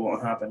probably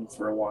won't happen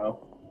for a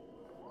while.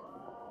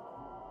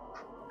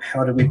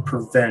 How do we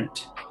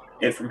prevent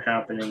it from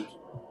happening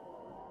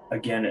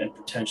again and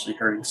potentially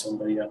hurting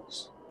somebody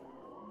else?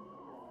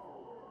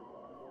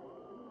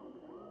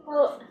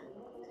 Well,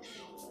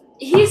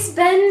 he's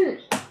been...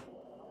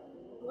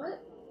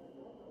 What?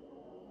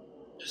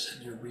 Just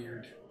said you're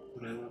weird,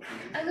 but I love you.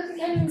 I don't think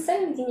I haven't even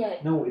said anything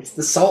yet. No, it's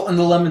the salt and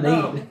the lemonade.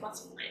 Oh,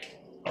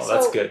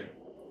 that's So- good.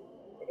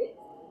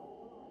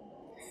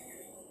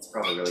 It's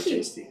probably really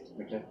tasty.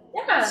 Okay.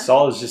 Yeah.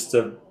 Salt is just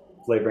a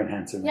flavor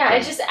enhancer. Yeah,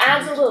 it just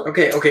adds a little...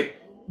 Okay.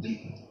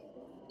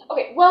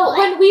 Okay, well,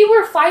 when we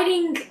were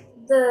fighting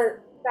the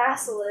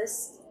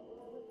basilisk,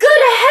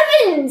 good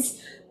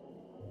heavens!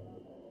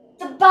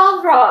 The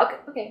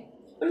Balrog. Okay.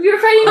 When we were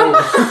fighting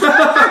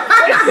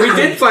We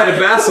did fight a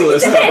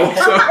basilisk, though.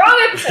 So. Wrong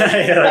episode.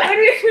 Yeah. When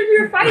we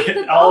were fighting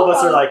the Balrog. All of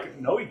us are like,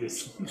 no, he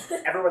didn't.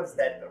 Everyone's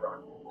dead but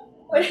wrong.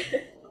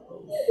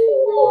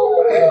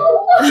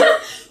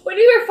 When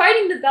we were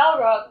fighting the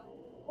Balrog,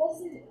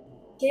 wasn't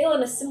Gale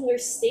in a similar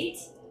state?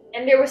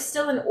 And there was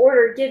still an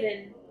order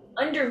given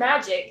under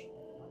magic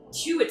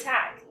to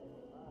attack.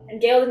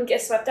 And Gale didn't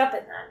get swept up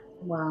in that.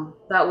 Well,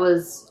 that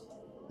was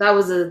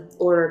an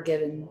order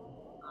given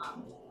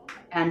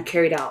and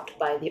carried out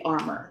by the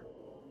armor,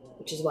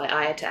 which is why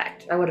I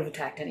attacked. I would have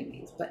attacked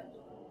anyways, but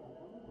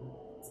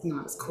it's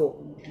not as cool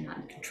when you're not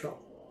in control.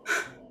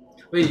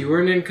 Wait, you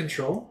weren't in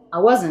control? I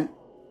wasn't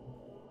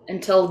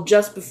until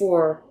just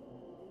before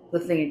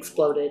the thing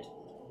exploded.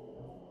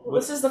 Well,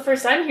 this is the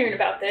first I'm hearing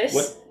about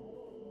this.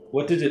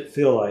 What did it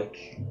feel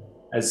like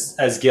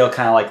as Gale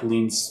kind of like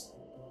leans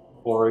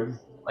forward,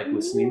 like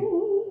listening?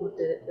 What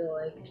did it feel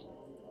like?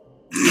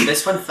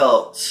 This one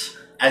felt,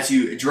 as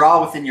you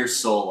draw within your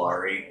soul,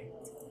 Ari,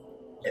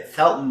 it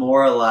felt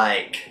more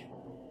like,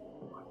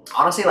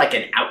 honestly, like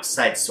an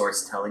outside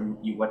source telling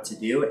you what to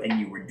do, and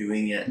you were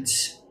doing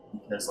it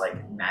because,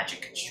 like,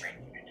 magic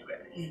constrained you to do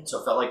it. So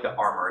it felt like the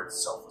armor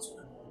itself was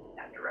moving in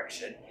that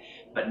direction,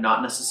 but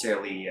not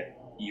necessarily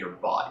your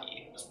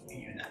body was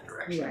moving you in that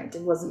direction. Right,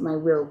 it wasn't my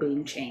will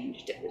being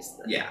changed. It was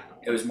the... Yeah,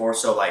 it was more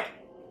so like...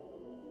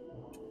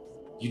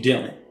 You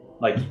didn't.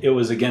 Like, it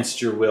was against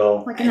your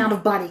will. Like an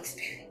out-of-body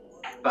experience.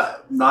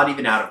 But not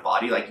even out of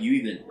body, like you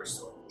even were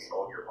still in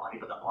control of your body,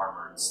 but the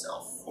armor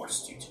itself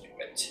forced you to do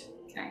it.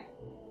 Okay.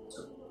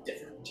 So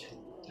different.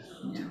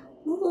 Yeah.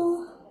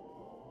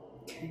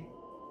 Okay.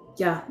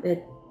 Yeah,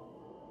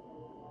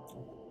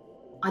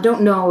 I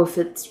don't know if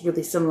it's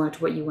really similar to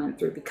what you went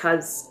through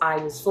because I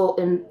was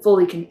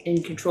fully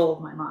in control of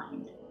my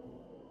mind,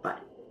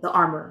 but the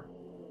armor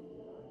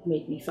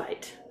made me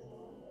fight.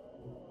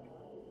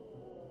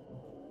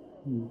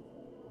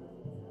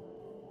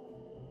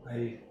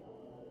 I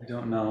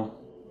don't know.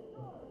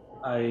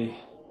 I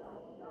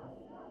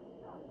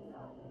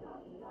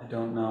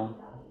don't know.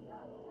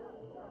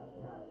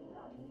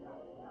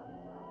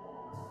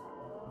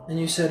 And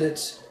you said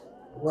it's...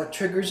 What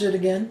triggers it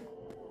again?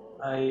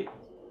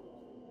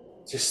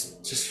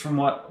 Just from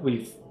what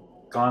we've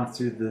gone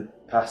through the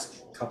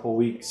past couple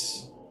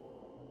weeks,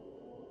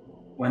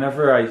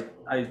 whenever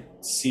I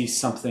see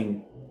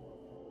something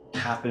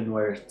happen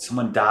where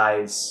someone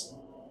dies,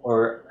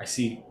 or I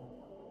see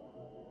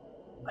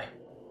like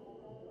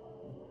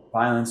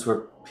violence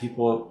where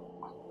people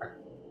are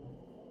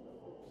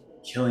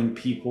killing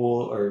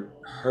people or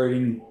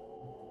hurting,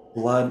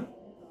 blood,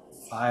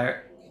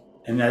 fire,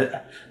 and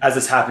as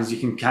this happens, you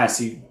can kind of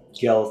see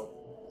Gale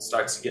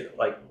starts to get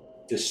like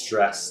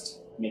distressed.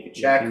 Make a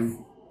check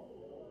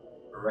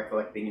for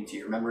recollecting into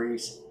your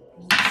memories.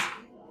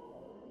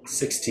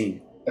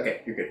 16.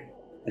 Okay, you're good.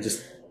 I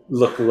just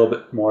look a little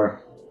bit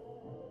more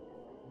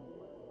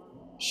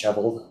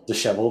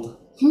disheveled.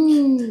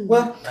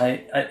 Well,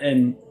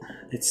 and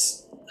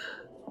it's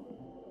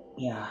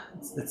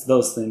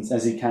those things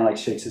as he kind of like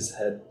shakes his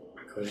head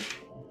quickly.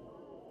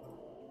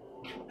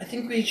 I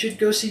think we should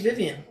go see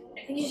Vivian.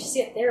 I think you should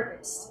see a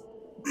therapist.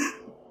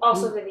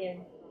 Also,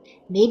 Vivian.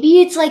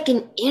 Maybe it's like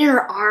an inner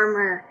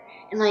armor,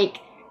 and like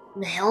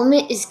the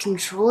helmet is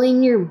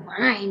controlling your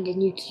mind,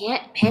 and you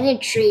can't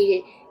penetrate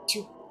it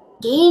to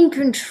gain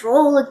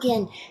control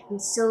again.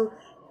 And so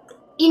the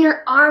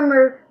inner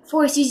armor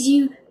forces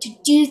you to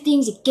do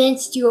things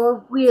against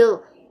your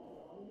will.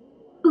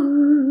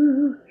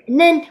 Ooh. And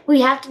then what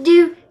you have to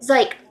do is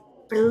like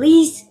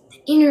release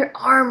the inner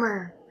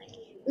armor. Like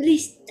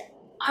release the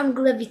arm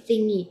glovey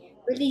thingy.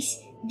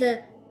 Release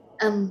the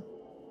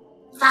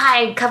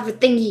thigh cover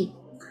thingy.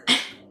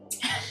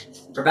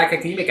 Rebecca,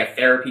 can you make a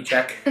therapy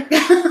check?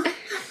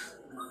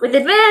 With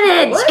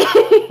advantage!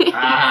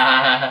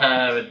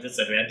 With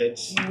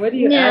disadvantage. What do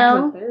you add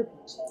to a therapy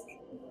check?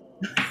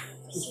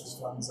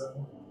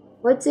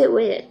 What's it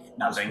with?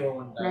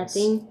 Nothing.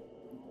 Nothing.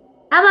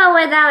 How about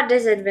without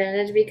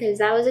disadvantage, because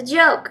that was a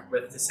joke?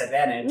 With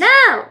disadvantage.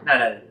 No!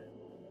 No.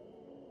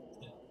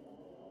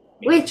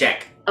 Make With a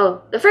check.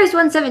 Oh, the first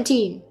one's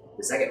 17.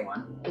 The second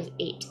one Is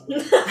 8.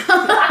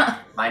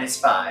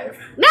 -5.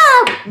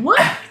 No!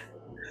 What?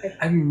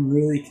 I'm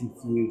really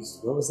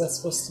confused. What was that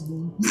supposed to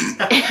mean?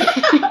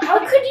 How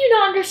could you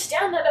not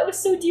understand that? That was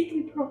so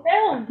deeply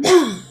profound.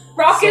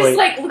 Rock So is wait.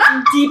 like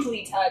looking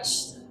deeply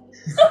touched.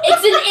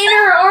 It's an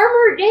inner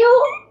armor,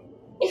 Gale.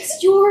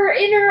 It's your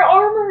inner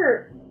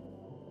armor.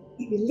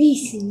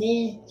 Releasing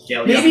it.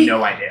 Gail, you have Maybe-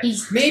 no idea.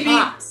 He's Maybe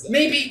toxic.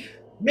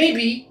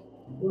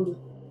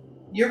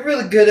 you're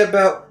really good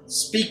about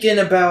speaking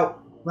about,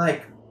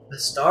 like, the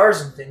stars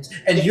and things,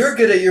 and Yes. you're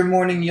good at your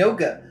morning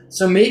yoga.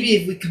 So maybe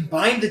if we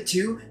combine the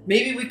two,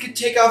 maybe we could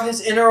take off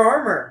his inner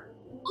armor.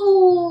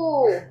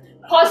 Ooh.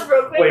 Pause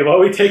real quick. Wait, what are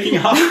we taking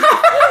off?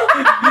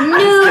 No.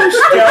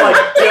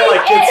 Gale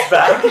like gets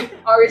back.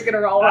 Ari's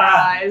gonna roll her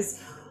eyes.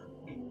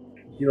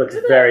 He looks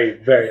very,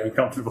 very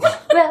uncomfortable.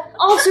 Well,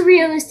 also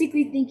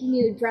realistically thinking,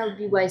 it would probably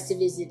be wise to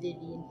visit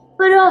Vivian.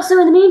 But also,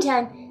 in the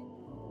meantime,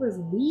 we're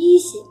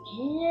sitting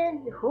here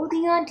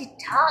holding on to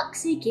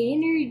toxic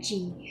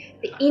energy.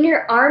 The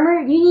inner armor,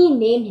 you need to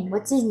name him.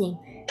 What's his name?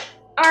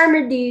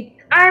 Armor dude.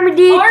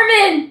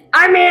 Armin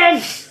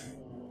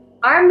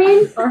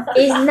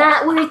is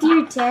not worth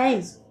your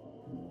time.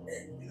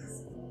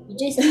 You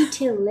just need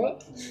to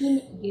let him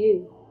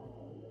go.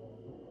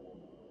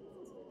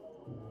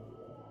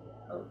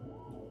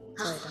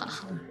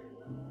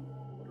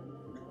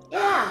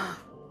 Yeah.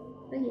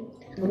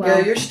 Yeah,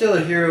 you're still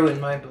a hero in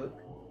my book.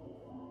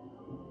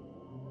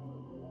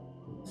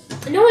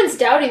 No one's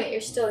doubting that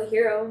you're still a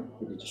hero.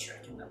 We need to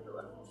shrink in that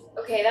door.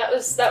 Okay, that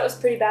was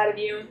pretty bad of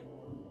you.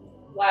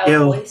 Wild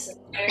Ew. voice in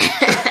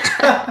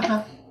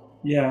there.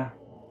 Yeah.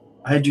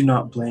 I do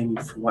not blame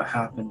you for what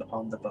happened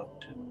on the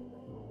boat.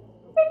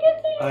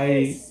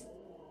 I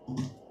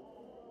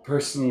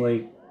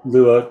personally,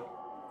 Lua,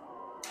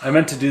 I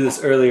meant to do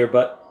this earlier,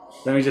 but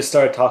then we just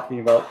started talking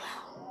about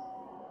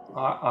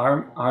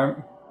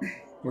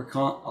we're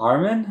calling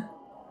Armin?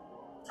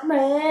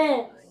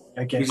 I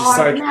We guess. just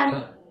started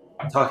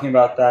talking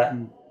about that,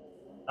 and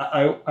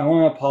I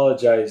want to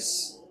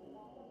apologize.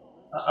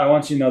 I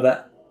want you to know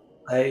that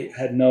I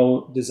had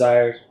no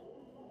desire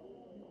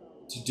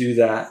to do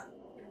that,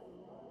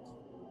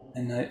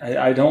 and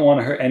I don't want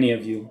to hurt any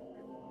of you.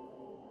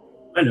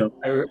 I know.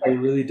 I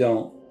really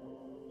don't.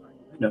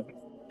 I know.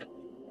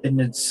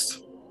 And it's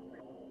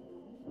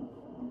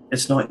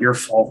not your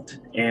fault,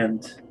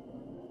 and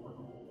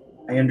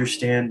I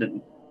understand,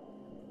 and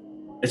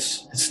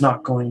it's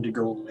not going to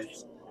go away,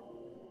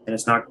 and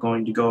it's not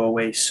going to go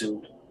away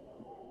soon.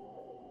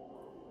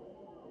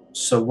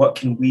 So what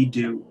can we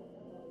do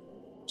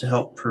to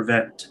help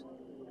prevent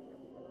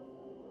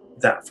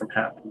that from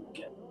happening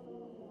again?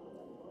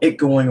 It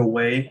going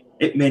away,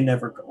 it may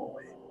never go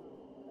away.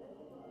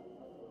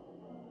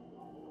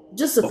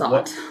 Just a But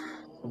thought.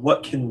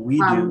 What can we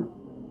do?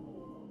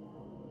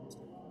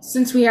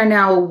 Since we are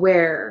now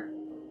aware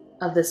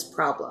of this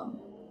problem,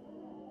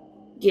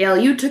 Gail,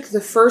 you took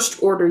the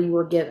first order you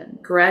were given,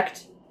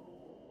 correct?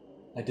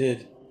 I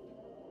did.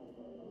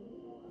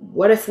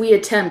 What if we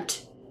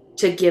attempt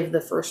to give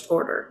the first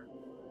order?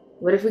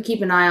 What if we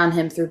keep an eye on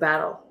him through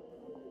battle?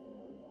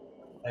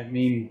 I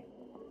mean,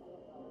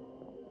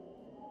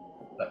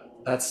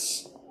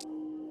 that's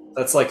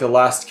like a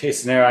last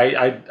case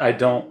scenario. I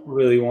don't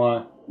really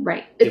want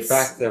Right. to get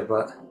back there,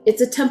 but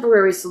It's a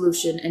temporary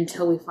solution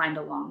until we find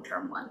a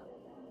long-term one.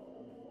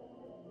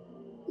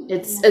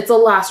 It's a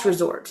last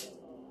resort,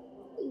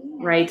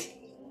 right?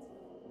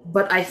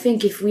 But I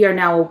think if we are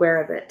now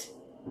aware of it,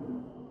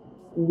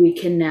 we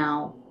can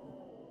now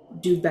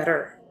do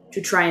better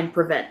to try and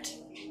prevent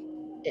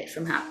it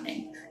from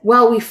happening.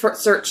 While we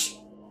search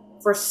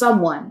for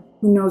someone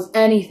who knows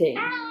anything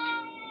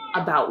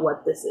about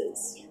what this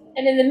is.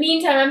 And in the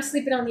meantime, I'm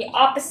sleeping on the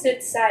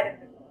opposite side of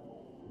it.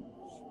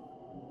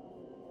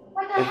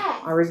 What the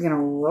heck? Are we gonna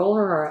roll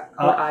her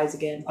eyes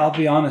again? I'll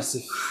be honest.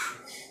 If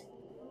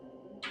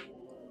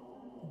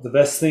the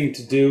best thing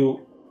to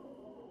do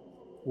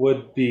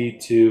would be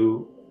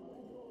to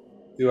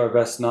do our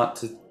best not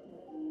to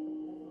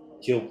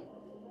kill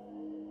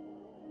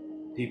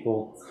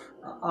people.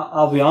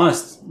 I'll be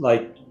honest,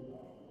 like,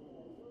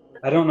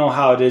 I don't know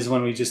how it is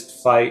when we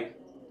just fight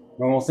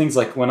normal things.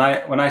 Like when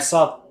I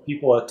saw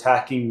people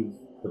attacking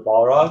the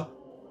Balrog,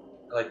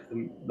 like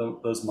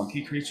those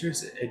monkey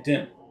creatures, it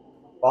didn't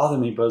bother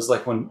me, but it was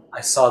like when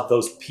I saw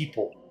those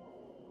people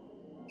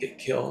get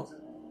killed.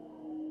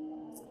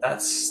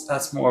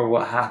 That's more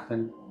what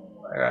happened.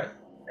 Where it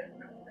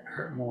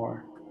hurt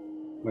more,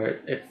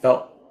 where it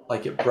felt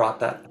like it brought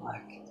that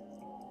back.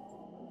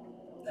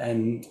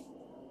 And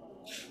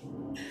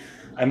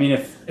I mean,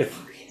 if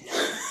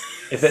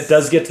it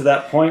does get to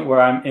that point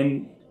where I'm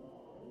in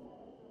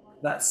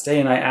that state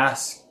and I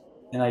ask,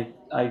 and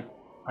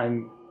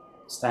I'm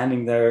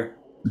standing there,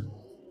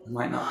 it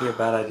might not be a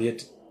bad idea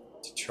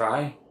to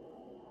try.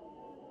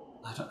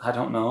 I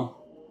don't know.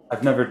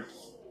 I've never.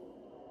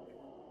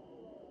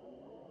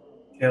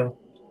 Gail,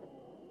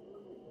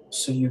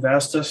 so you've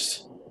asked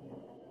us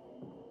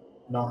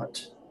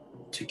not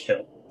to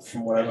kill,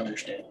 from what I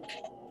understand.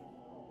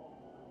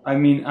 I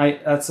mean,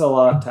 that's a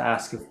lot to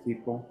ask of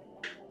people.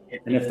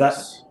 And if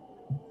that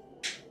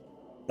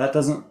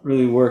doesn't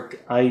really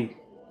work, I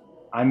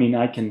mean,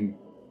 I don't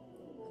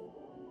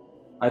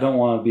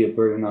want to be a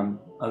burden on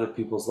other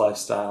people's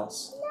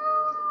lifestyles.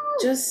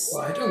 Just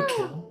Well, I don't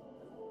kill.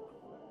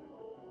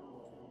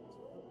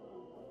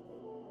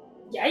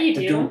 Yeah, you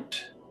do.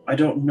 I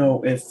don't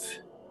know if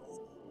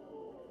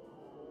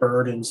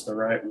burden's the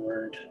right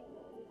word,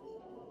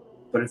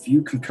 but if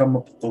you can come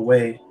up with a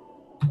way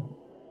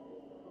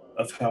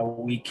of how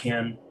we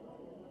can,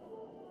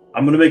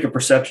 I'm going to make a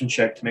perception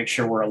check to make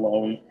sure we're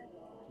alone.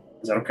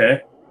 Is that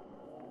okay?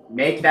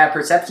 Make that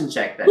perception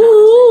check then.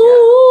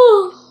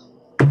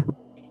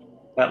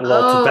 That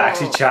little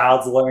Tabaxi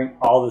child's learning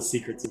all the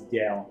secrets of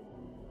Gale.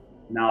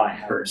 Now I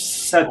have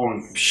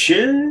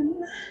Perception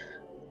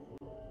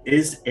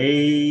is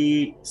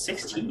a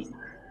 16.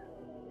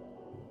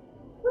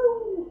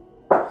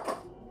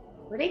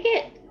 What'd I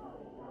get?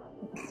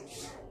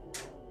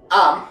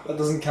 That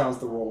doesn't count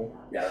as the roll.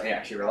 Yeah, let me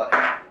actually roll it.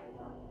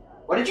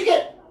 What did you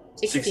get?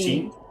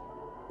 16.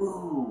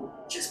 Ooh,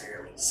 just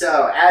barely.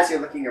 So, as you're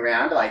looking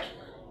around, like,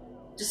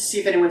 just to see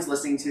if anyone's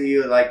listening to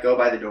you, like, go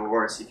by the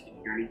door, see if you can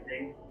hear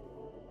anything.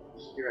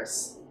 You hear a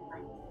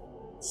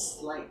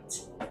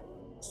slight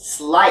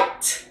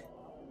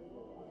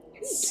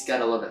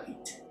scuttle of a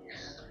feet.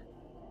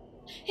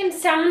 Him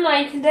sound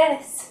like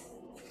this.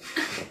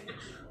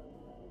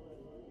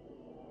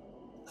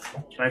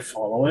 Can I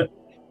follow it?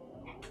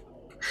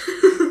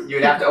 You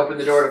would have to open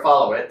the door to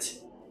follow it.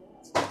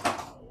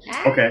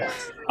 Okay.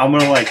 I'm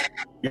gonna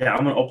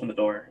open the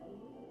door.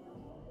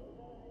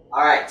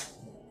 Alright.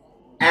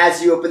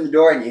 As you open the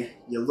door and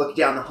you look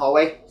down the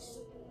hallway,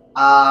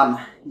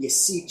 you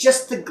see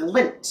just the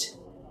glint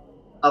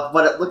of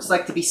what it looks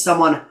like to be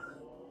someone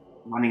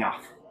running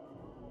off.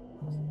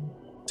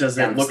 Does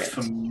it look A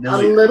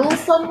familiar? little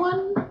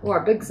someone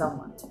or a big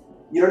someone?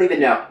 You don't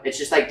even know. It's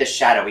just like the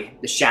shadow.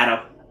 It's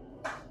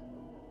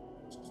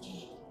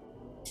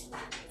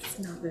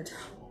not good.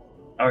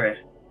 Okay.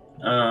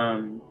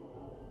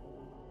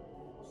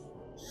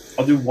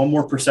 I'll do one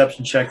more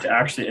perception check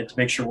to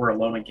make sure we're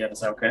alone again. Is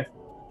that okay?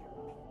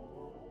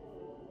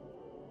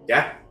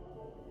 Yeah?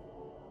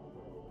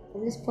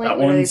 At this point, That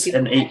would other one's people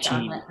an catch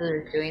on 18. that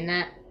they're doing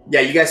that?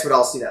 Yeah, you guys would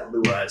all see that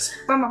Lua's.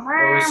 Well,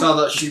 we saw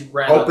that she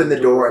ran Open the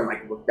door and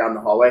like look down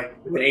the hallway.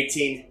 With an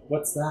 18,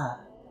 What's that?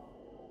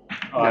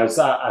 Oh, I was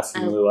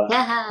asking Lua.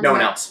 no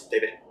one else.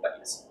 David, but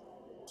yes.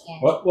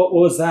 What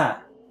was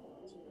that?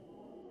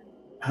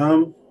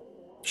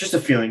 Just a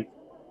feeling.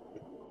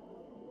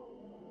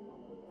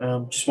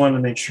 Just wanted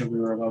to make sure we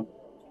were alone.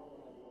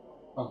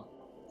 Oh.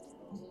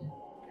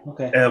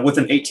 Okay. With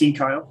an 18,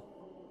 Kyle.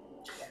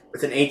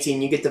 With an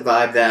 18, you get the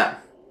vibe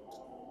that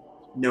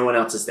no one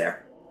else is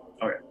there.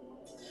 Okay.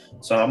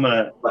 So I'm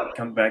gonna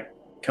come back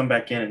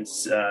in and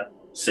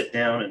sit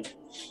down and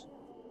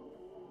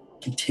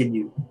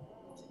continue.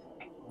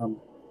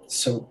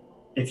 So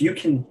if you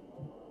can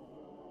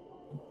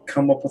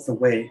come up with a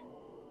way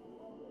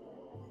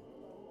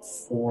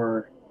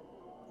for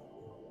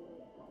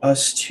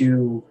us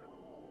to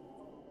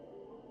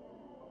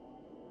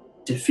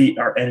defeat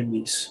our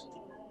enemies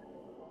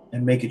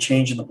and make a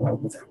change in the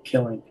world without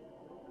killing,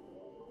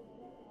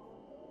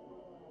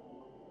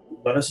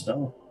 let us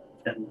know.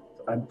 And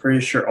I'm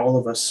pretty sure all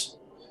of us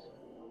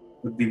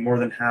would be more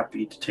than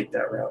happy to take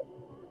that route.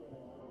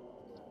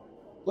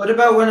 What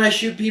about when I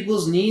shoot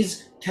people's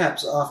knees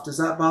caps off? Does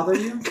that bother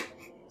you?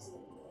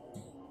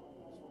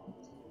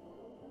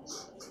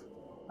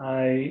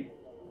 I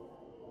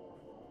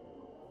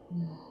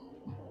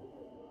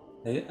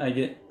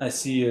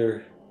see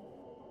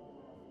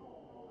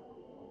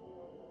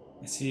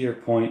your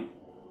point,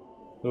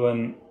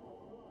 and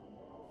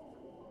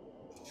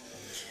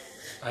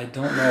I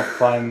don't know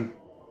if I'm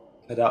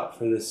cut out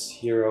for this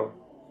hero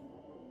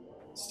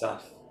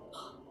stuff.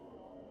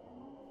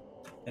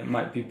 It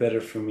might be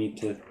better for me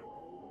to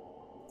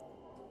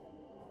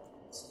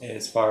stay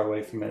as far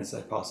away from it as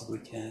I possibly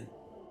can.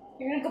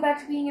 You're gonna go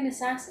back to being an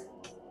assassin?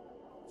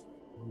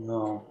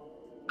 No.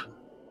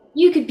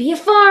 You could be a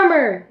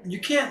farmer. You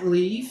can't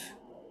leave.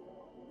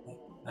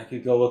 I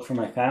could go look for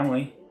my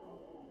family.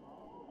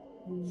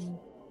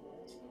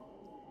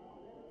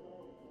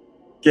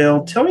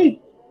 Gail, tell me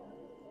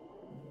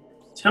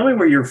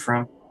where you're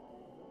from.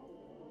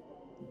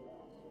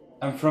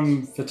 I'm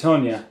from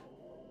Fatonia.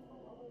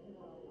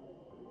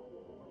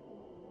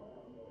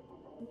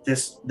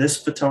 This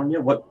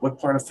Fatonia? What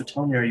part of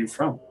Fatonia are you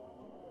from?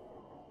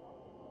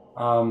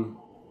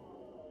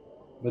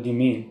 What do you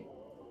mean?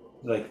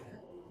 Like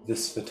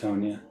this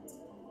Fatonia?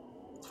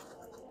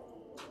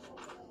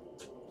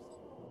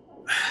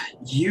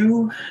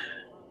 You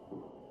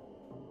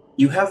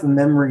have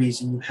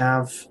memories and you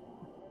have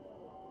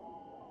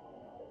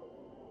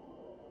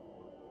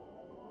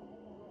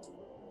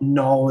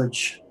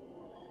knowledge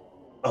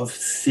of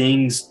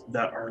things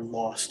that are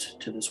lost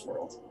to this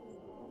world.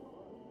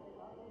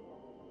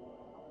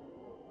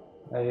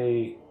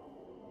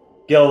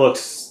 Gil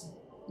looks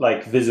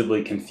like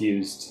visibly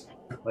confused.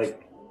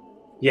 Like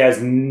he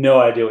has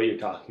no idea what you're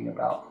talking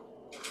about.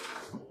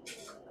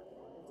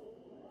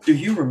 Do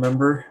you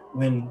remember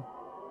when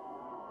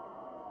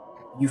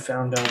you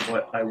found out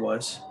what I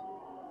was?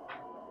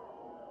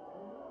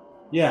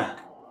 Yeah.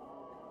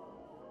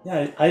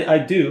 Yeah, I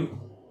do.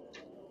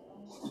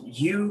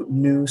 You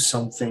knew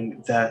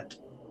something that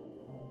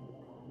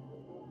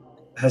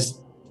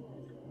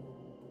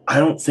I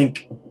don't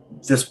think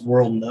this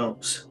world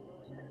knows.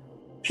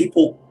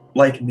 People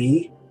like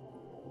me,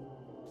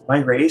 my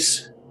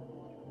race,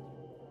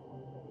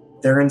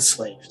 they're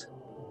enslaved.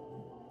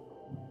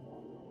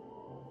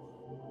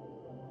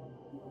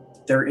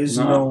 There is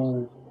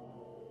no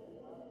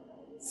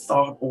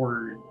thought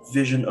or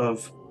vision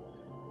of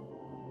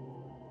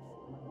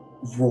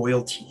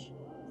royalty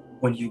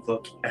when you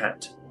look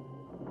at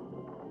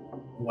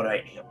what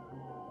I am.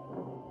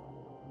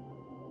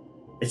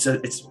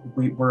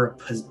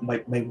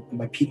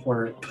 My people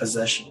are a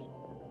possession.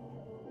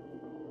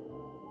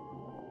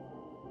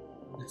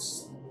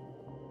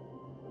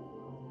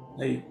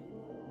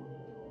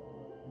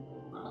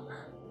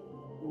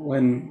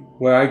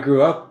 where I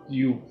grew up,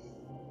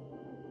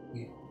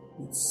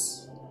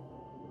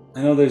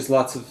 I know there's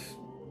lots of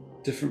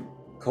different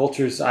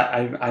cultures.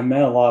 I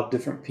met a lot of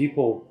different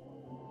people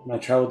when I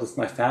traveled with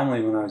my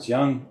family when I was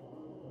young,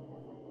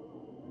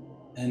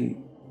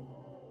 and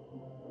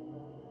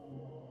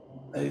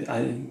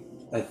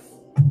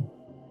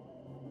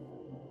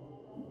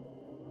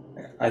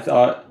I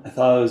thought it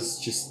was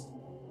just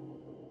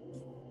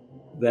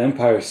the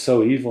Empire is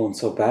so evil and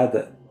so bad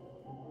that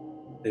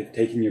they've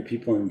taken your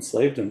people and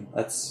enslaved them.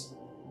 That's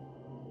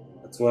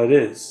what it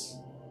is.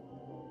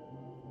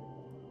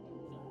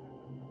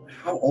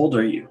 How old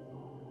are you?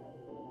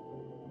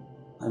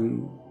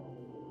 I'm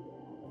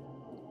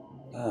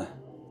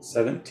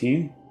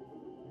 17.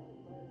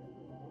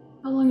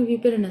 How long have you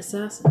been an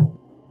assassin?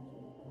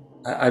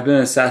 I've been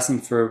an assassin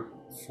for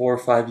 4 or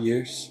 5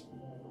 years,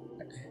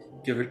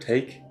 give or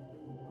take.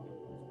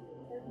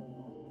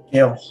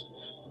 Gale,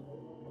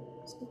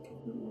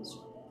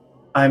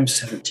 I'm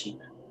 17.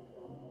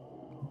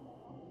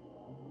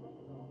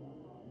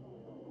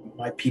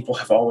 My people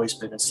have always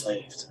been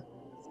enslaved.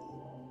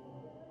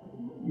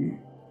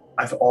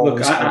 I've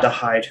always had to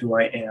hide who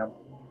I am.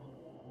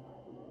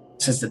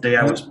 Since the day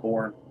I was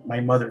born, my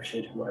mother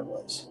hid who I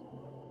was.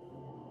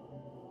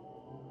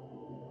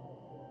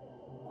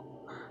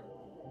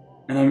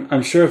 And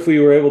I'm sure if we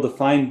were able to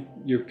find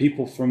your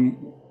people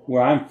from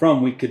where I'm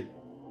from, we could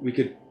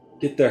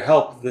get their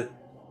help.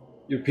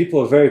 Your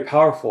people are very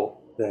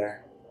powerful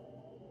there.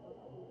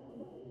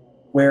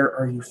 Where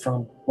are you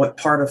from? What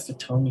part of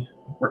Fatonia?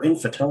 We're in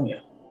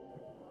Fatonia.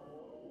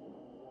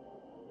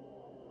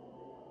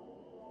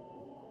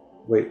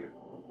 Wait.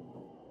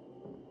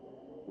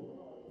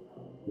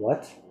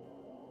 What?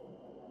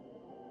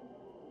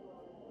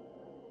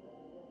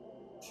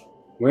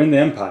 We're in the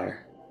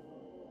Empire.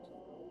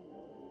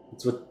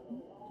 That's what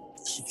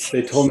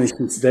they told me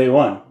since day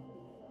one.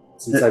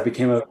 Since I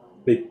became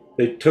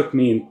they took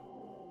me and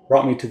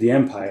brought me to the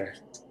Empire.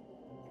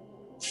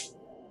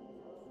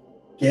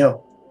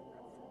 Gale,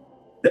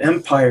 the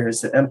Empire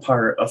is the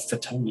Empire of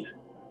Fatonia.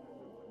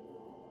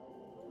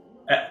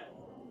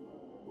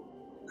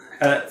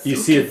 You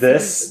see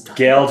this?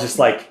 Gale just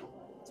like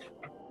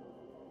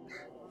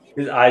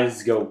his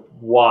eyes go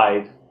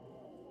wide.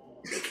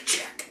 Make a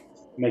check.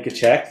 Make a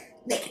check.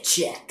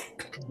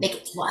 Make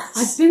it twice.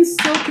 I've been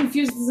so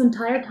confused this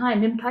entire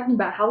time, him talking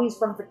about how he's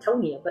from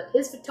Fatonia, but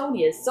his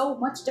Fatonia is so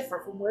much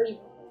different from where you...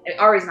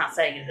 Ari's not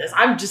saying this.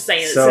 I'm just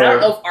saying this. So, I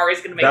don't know if Ari's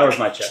going to make that was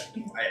my check.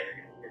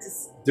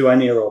 Do I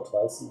need a roll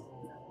twice?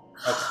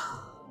 Okay.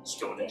 Just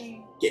going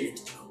in. Get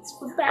it.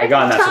 I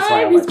got an natural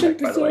 20 on my check,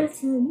 by the way.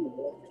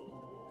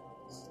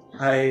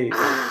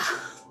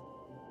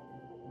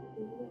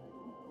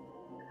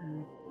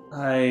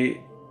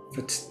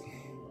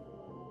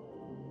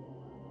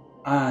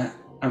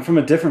 I'm from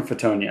a different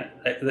Fatonia.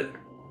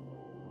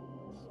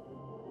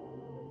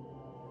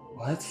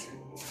 What?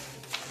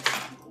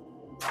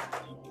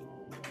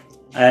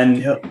 And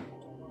Yep.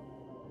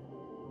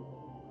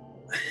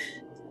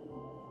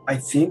 I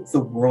think the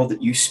world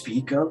that you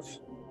speak of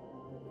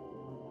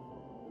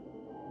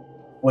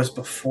was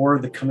before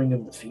the coming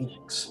of the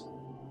Phoenix.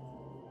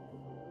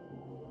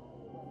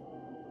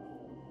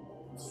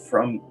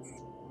 From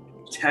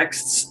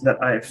texts that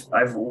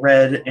I've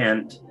read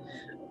and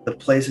the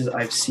places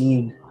I've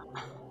seen,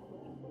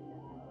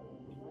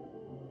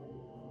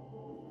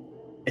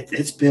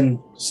 it's been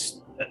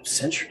a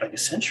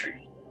century.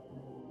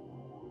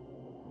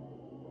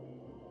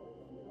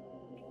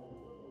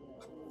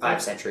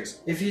 5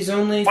 centuries. If he's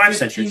only 5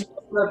 15 centuries.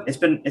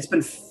 It's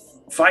been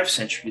 5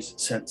 centuries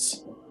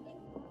since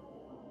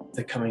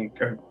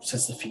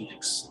since the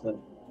Phoenix, the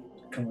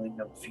coming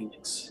of the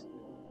Phoenix.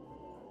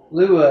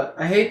 Lua,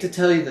 I hate to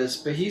tell you this,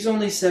 but he's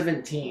only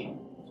 17.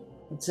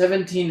 And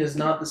 17 is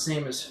not the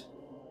same as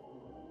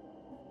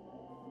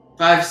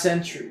 5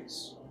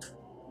 centuries.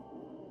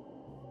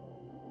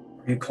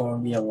 Are you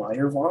calling me a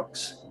liar,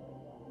 Vox?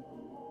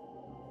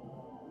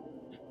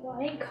 Well,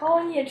 I ain't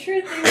calling you a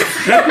truth.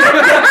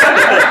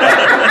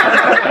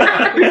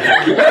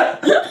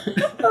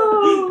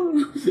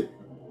 Oh.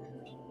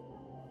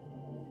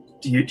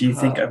 Do you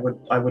think I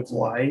would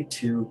lie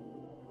to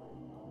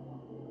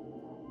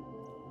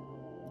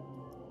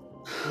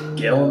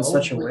Gale in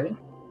such a way?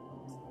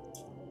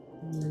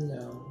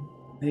 No.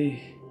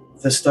 hey,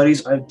 The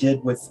studies I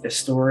did with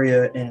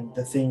Astoria and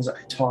the things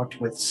I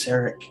talked with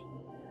Sarek,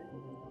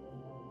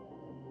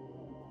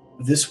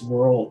 this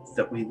world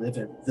that we live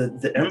in,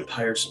 the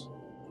Empire's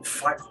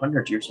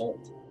 500 years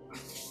old.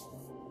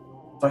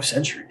 5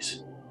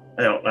 centuries.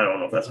 I don't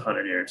know if that's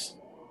 100 years.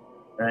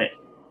 Right?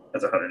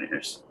 That's 100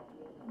 years.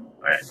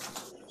 Alright.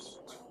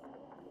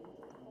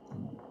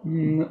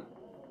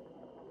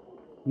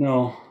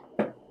 no,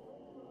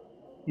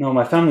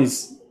 my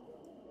family's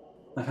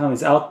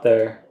out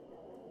there.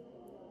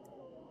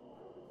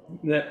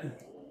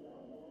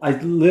 I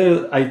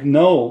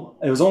know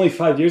it was only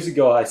 5 years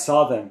ago I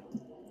saw them.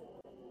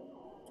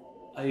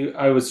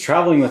 I was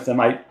traveling with them.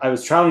 I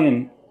was traveling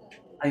and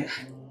I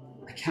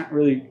can't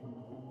really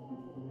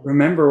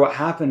remember what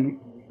happened,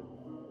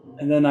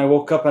 and then I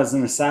woke up as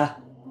an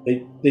assassin.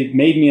 They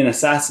made me an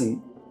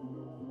assassin.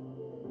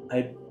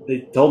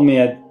 They told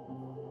me I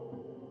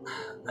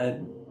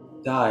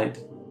died,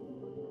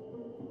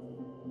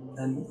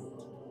 and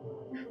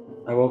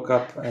I woke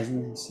up as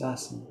an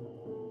assassin.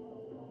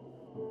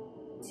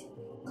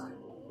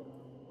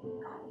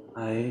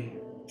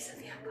 He's a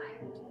vampire.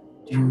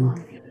 How long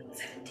have you been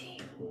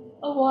 17?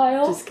 A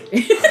while. Just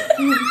kidding.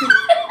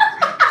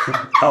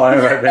 How long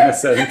have I been at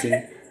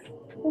 17?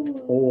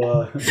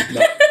 No. This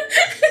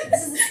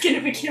is the skin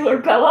of a killer,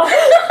 Bella.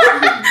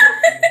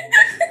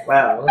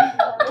 Wow.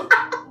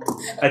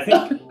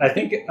 I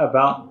think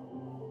about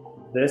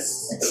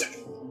this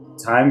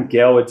time,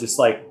 Gail would just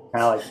like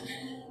kind of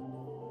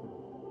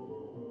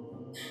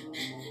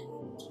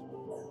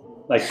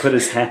like put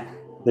his hand,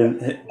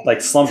 then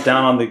like slump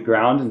down on the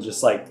ground and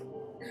just like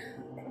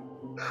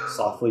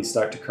softly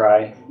start to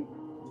cry.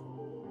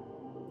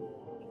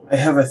 I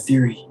have a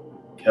theory,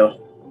 Kel.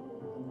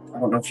 I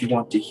don't know if you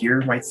want to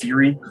hear my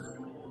theory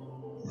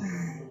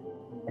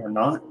or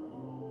not,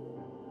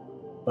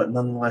 but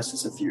nonetheless,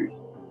 it's a theory.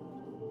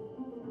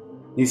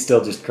 He's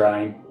still just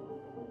crying.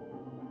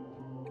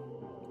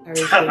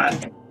 Harry's going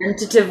to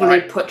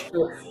tentatively put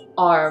her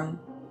arm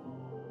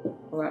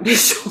around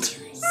his shoulders.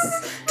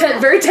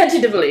 Very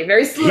tentatively,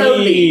 very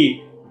slowly.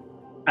 He,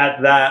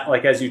 at that,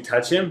 like as you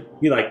touch him,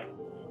 he like.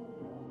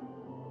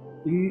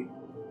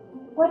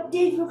 What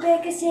did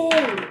Rebecca say?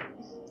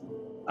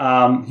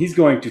 He's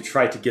going to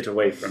try to get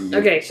away from you.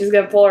 Okay, she's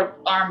gonna pull her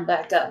arm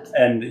back up.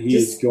 And he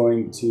is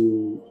going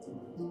to,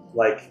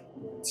 like,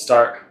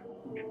 start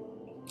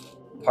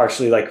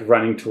partially, like,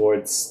 running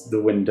towards the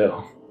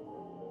window.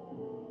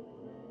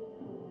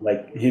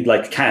 Like, he,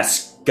 like, kind of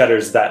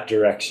scutters that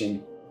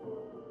direction.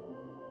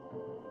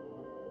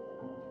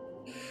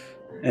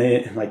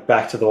 And, like,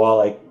 back to the wall,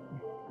 like,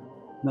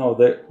 no,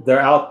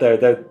 they're out there.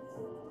 They're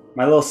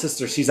my little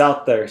sister, she's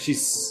out there.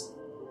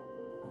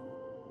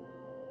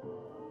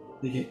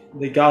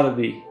 They gotta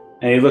be.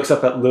 And he looks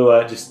up at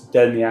Lua, just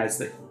dead in the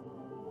eyes.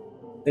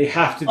 They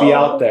have to be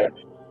out there.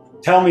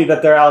 Tell me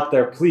that they're out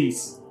there,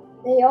 please.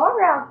 They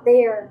are out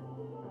there.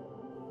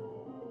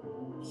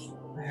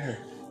 Where?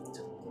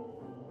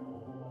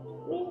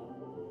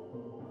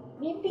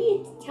 Maybe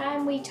it's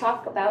time we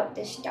talk about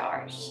the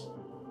stars.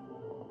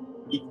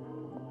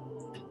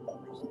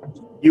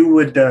 You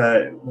would,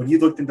 when you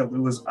looked into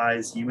Lua's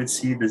eyes, you would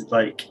see this,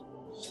 like,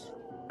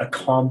 a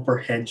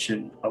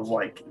comprehension of,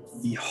 like,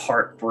 the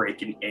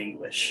heartbreak and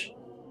anguish.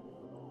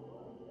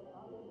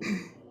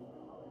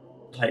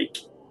 Like,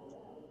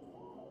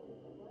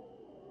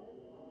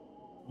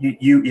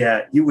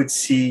 you would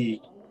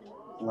see,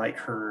 like,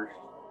 her,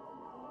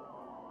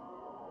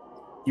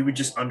 you would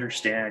just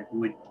understand,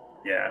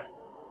 yeah.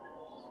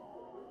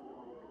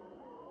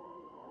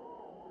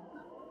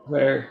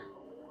 Where?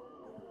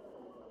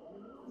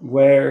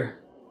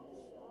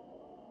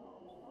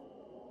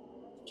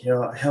 Yeah,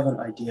 I have an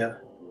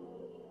idea.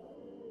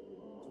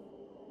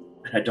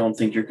 And I don't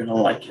think you're gonna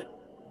like it.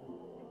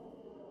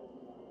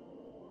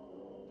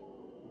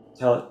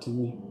 Tell it to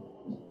me.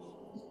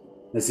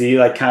 As he,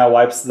 like, kind of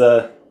wipes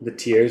the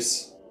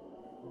tears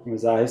from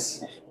his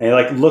eyes. And he,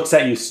 like, looks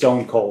at you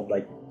stone cold,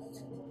 like...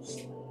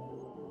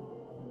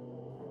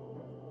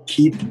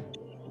 Keep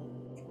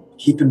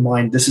in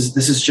mind, this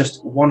is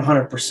just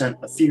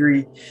 100% a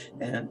theory,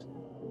 and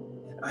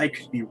I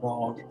could be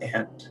wrong,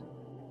 and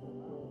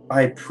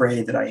I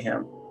pray that I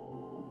am.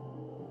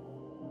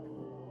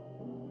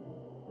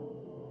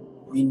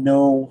 We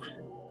know,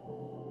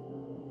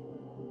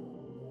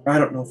 I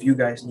don't know if you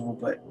guys know,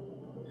 but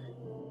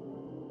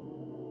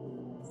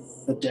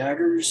the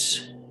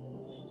daggers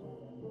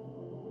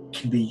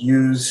can be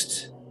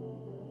used.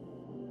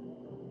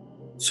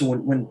 So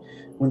when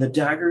the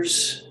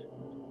daggers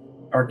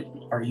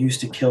are used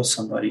to kill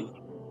somebody,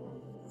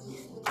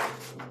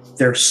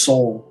 their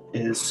soul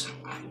is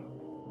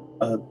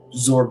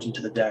absorbed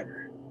into the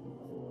dagger.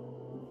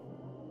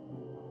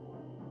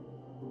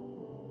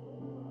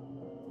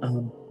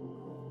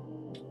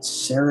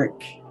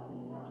 Sarek,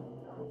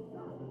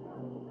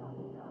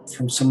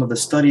 from some of the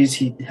studies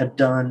he had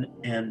done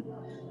and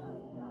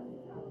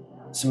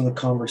some of the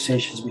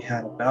conversations we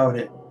had about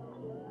it,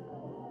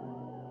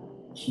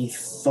 he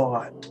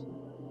thought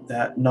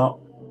that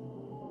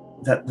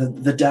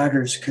the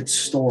daggers could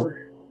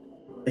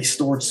they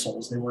stored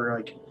souls. They were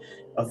like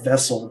a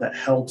vessel that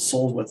held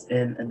souls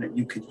within, and that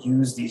you could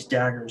use these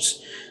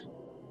daggers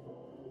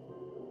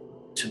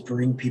to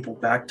bring people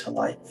back to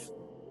life.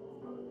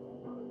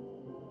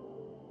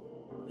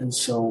 And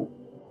so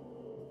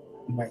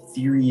my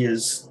theory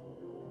is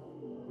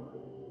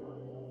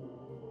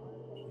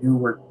you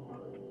were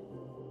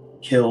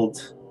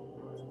killed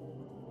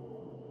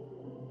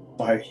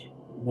by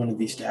one of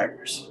these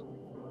daggers.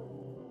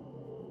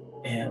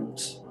 And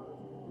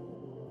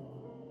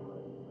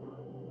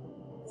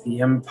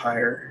the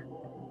Empire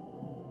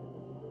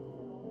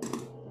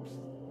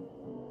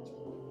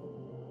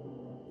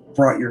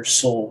brought your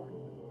soul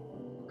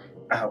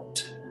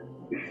out.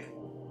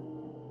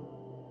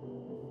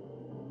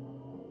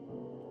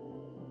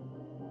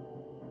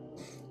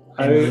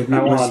 maybe I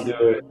it was- want to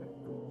do it.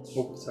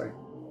 Oh, sorry.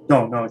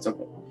 No, it's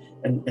okay.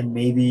 And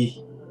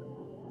maybe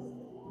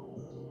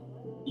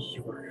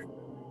your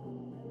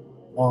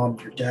mom,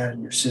 your dad,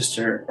 and your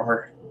sister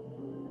are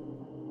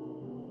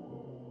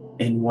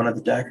in one of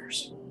the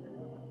daggers.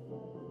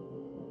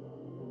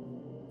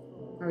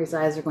 Ari's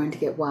eyes are going to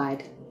get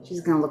wide.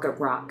 She's going to look at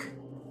Rock.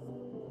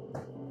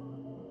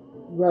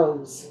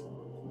 Rose.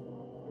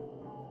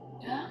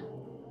 Yeah?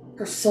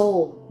 Her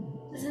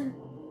soul. Doesn't.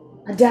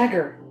 A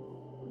dagger.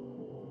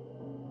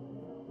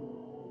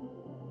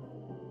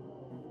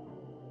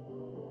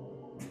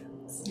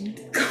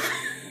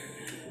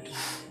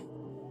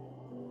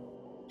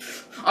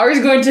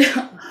 Ari's going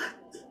to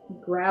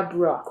grab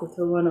Rock with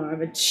her one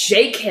arm and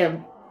shake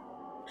him.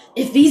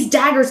 If these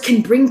daggers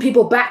can bring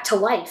people back to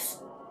life,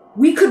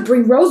 we could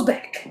bring Rose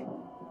back.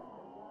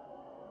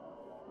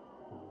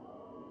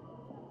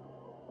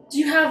 Do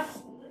you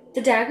have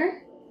the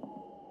dagger?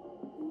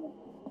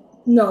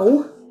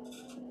 No.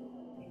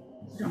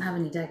 We don't have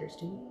any daggers,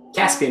 do we?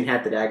 Caspian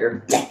had the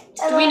dagger.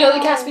 Do we know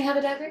that Caspian had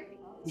the dagger?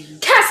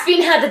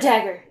 Caspian had the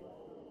dagger!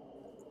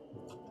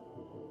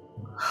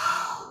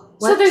 So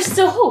What? there's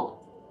still hope.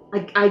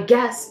 I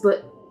guess,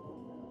 but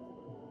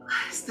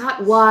is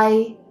that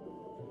why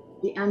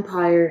the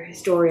Empire,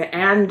 Historia,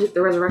 and the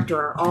Resurrector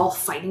are all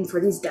fighting for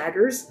these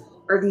daggers?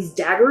 Are these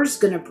daggers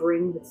gonna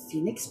bring the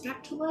Phoenix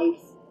back to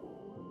life?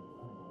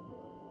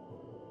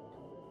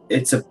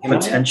 It's a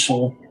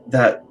potential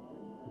that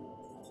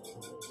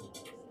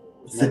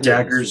the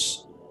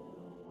daggers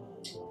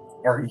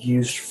are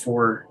used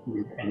for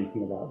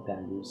Anything about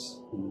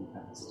daggers in the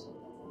past?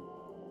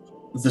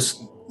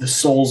 the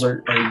souls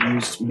are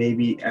used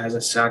maybe as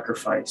a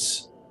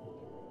sacrifice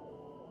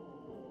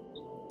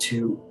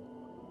to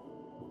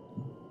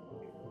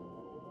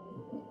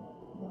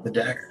the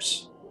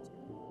daggers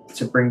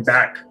to bring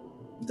back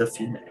the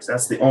Phoenix.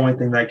 That's the only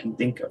thing that I can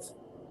think of.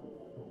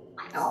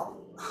 I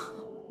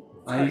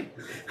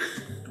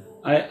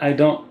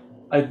know.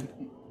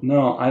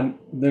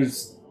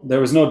 There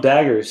was no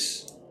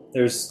daggers.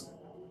 That's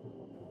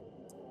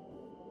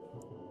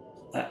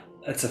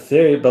a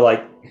theory, but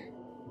like,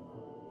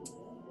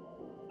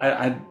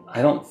 I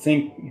don't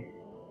think.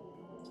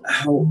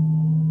 How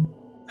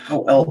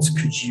else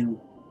could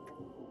you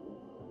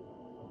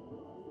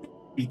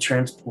be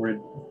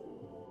transported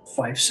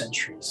 5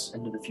 centuries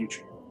into the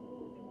future?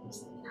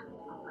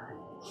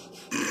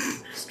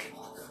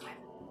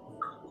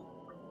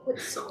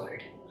 With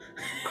sword.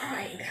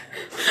 Crying.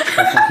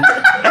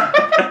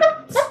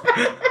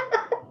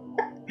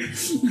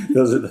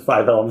 Those are the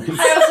 5 elements.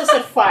 I also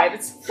said 5,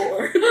 it's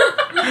 4.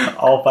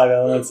 All 5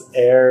 elements: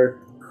 air,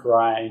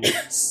 crying,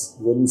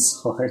 wooden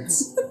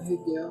swords. Hey,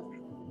 Gail.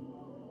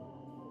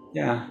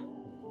 Yeah.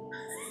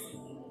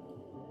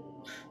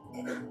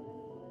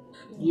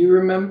 You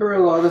remember a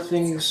lot of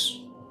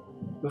things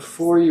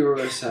before you were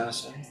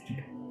assassin.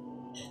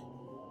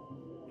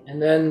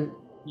 And then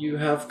you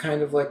have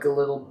kind of like a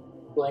little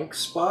blank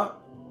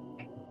spot.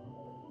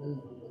 And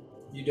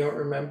you don't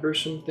remember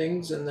some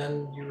things, and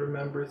then you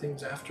remember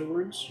things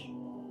afterwards.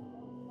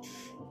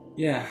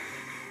 Yeah.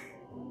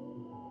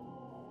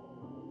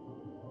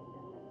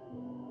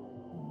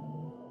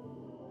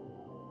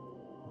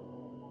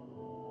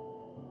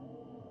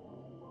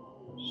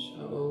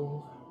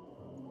 So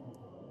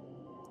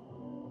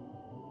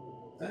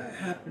that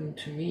happened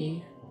to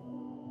me.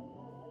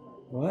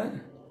 What?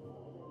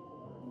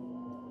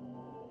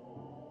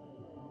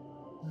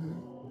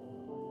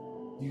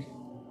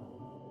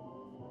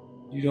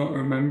 You don't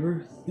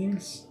remember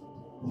things?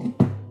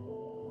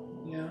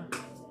 Yeah.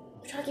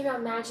 We're talking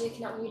about magic,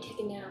 not when you take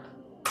a nap.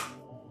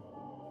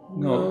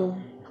 No.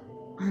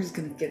 I'm just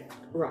gonna get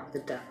Rock the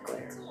Death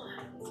Glare.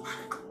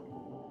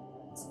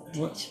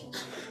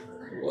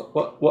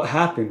 What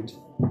happened?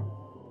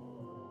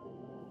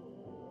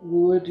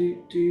 What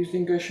do you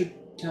think I should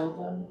tell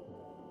them?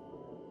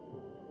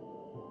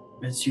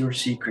 It's your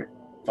secret,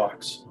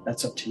 Fox.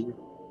 That's up to you.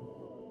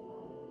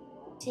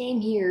 Same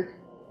here.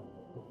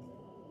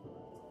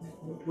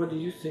 What do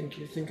you think?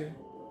 You think I...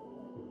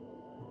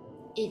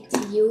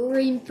 It's your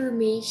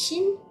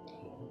information,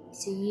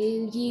 so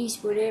you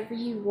use whatever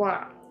you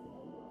want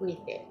with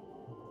it.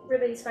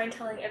 Everybody's fine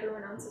telling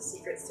everyone else's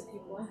secrets to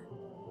people.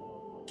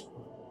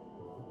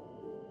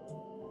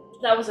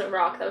 That wasn't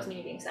Rock, that was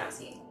me being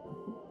sassy.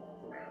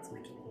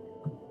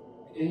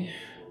 Okay.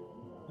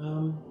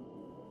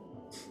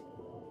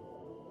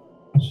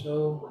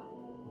 So,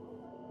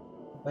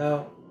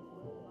 about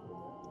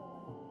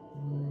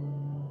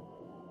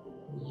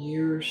a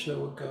year or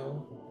so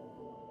ago,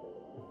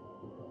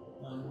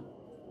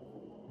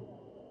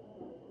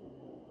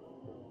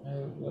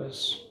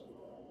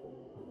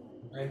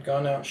 I'd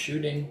gone out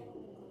shooting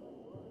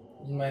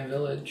in my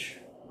village,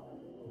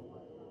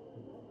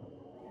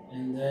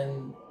 and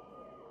then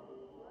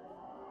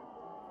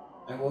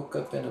I woke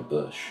up in a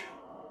bush.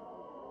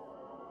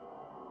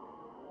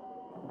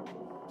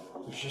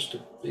 There's just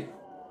a big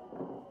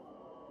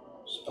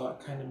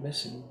spot kind of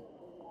missing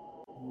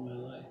in my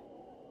life.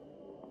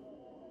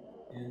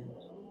 And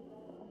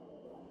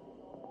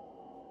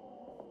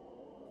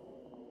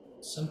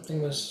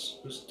Something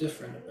was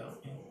different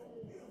about me.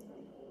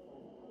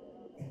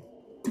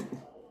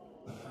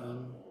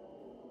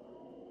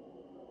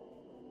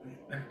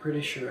 I'm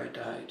pretty sure I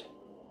died.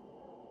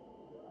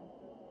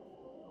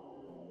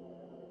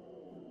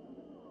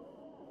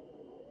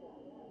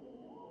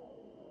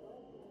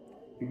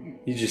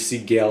 You just see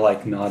Gale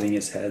like nodding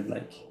his head,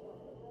 like,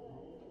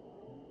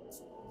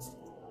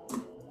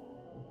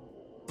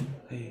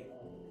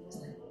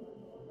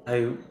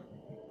 I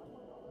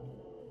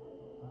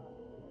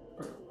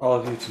for all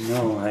of you to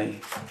know, I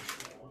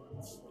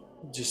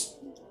just,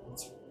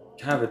 it's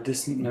kind of a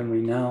distant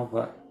memory now,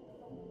 but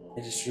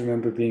I just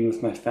remember being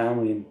with my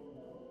family and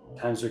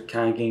times were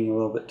kind of getting a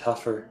little bit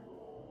tougher.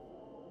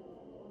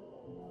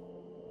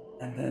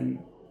 And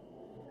then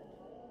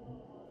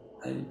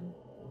I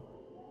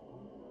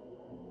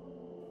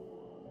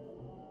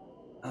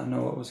don't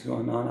know what was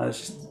going on. I was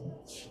just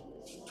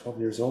 12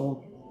 years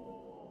old,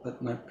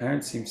 but my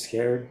parents seemed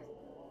scared.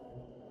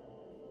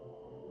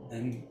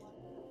 And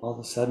all of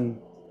a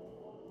sudden,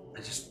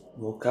 I just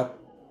woke up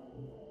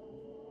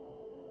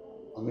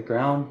on the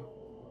ground.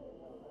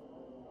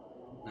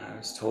 And I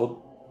was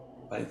told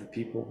by the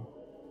people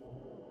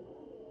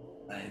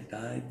I had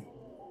died.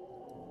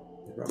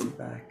 They brought me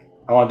back.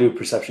 I want to do a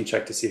perception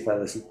check to see if I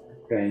listen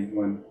to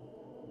anyone.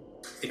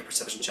 Make a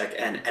perception check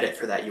and edit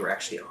for that. You were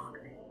actually on.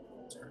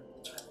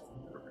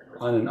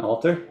 On an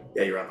altar?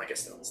 Yeah, you're on like a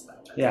stone slab.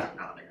 Yeah.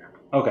 Not on the ground.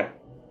 Okay.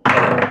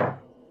 I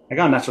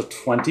got a natural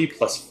 20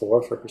 plus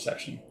 4 for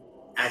perception.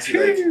 As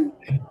you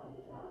like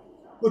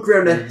look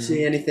around to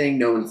see anything,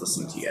 no one's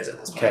listening to you guys at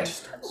this point. Okay.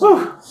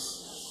 Whew.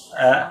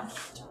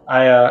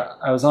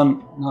 I was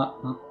on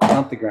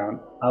not the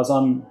ground. I was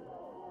on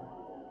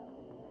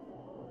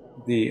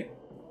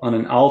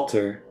an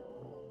altar,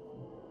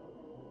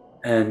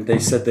 and they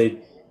said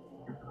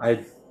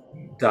I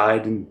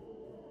died and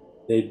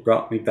they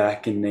brought me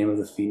back in the name of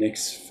the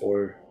Phoenix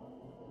for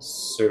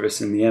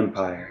service in the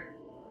Empire.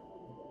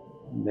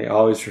 And they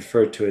always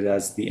referred to it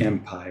as the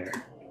Empire.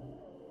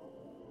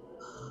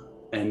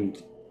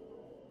 And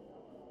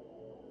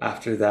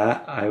after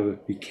that, I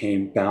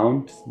became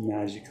bound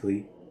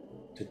magically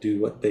to do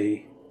what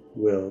they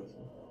willed.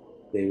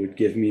 They would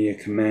give me a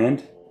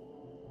command,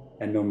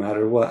 and no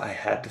matter what, I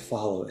had to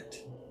follow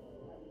it.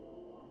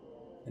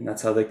 And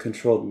that's how they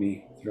controlled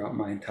me throughout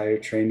my entire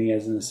training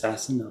as an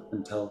assassin up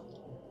until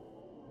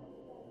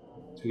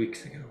 2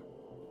 weeks ago.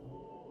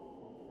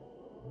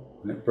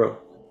 And it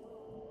broke.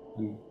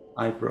 And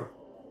I broke.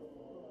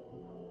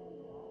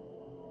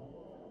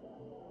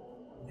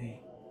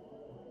 Hey.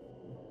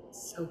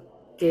 So,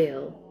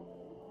 Gale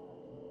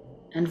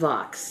and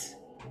Vox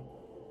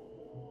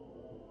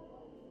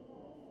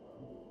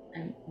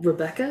and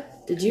Rebecca,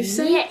 did you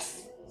say?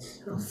 Yes.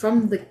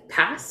 From the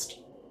past?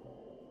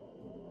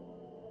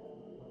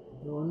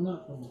 No, I'm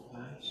not from the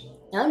past.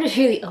 I'm just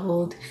really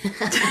old.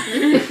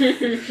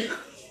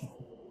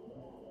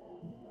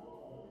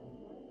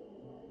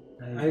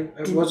 I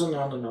wasn't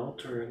on an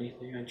altar or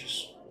anything. I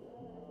just.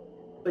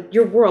 But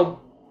your world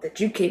that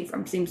you came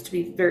from seems to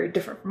be very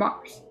different from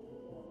ours.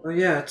 Oh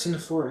yeah, it's in the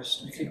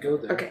forest. We could go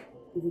there. Okay,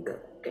 we could go.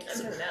 Okay, I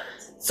don't know.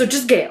 so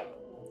just Gale.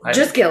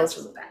 Just Gale is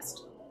from the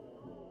past.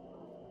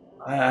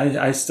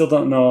 I still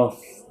don't know if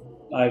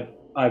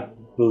I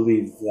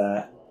believe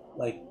that.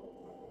 Like,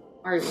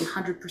 Ari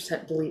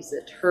 100% believes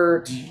it.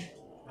 Her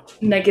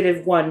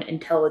 -1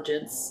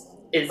 intelligence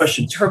is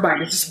Question. her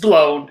mind is just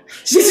blown.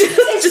 She's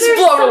just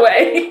blown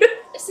away.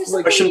 Is there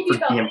something Question maybe for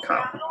about DM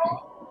Kyle. travel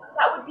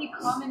that would be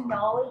common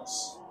knowledge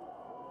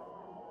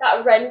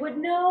that Ren would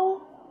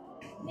know?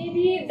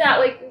 Maybe that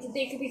we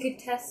could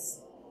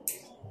test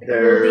the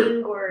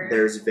clothing or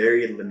There's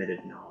very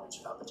limited knowledge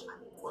about the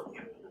time before the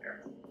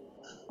Empire,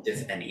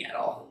 if any at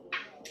all.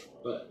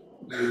 But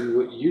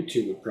you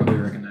two would probably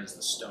recognize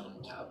the stone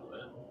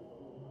tablet.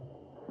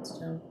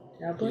 Stone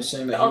You're tablet?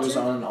 saying that The he was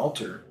altar? on an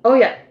altar. Oh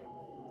yeah.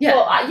 Yeah.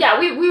 Well, yeah,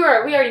 we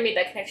already made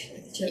that connection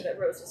with each other. That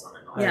Rose was on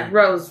it. Yeah,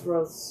 Rose.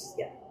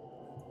 Yeah.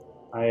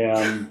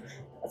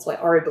 That's why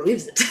Ari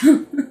believes it.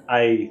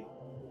 I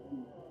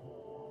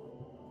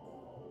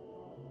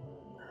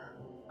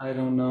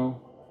don't know.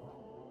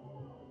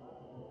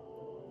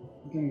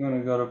 I think I'm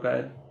gonna go to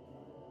bed.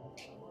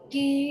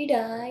 Good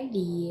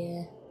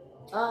idea.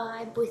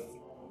 I was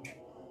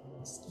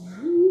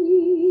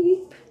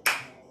sleep.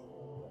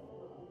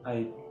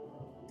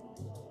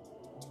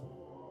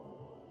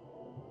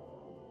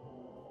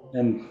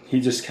 And he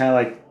just kind of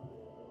like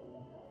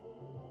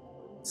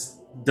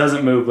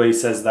doesn't move when he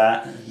says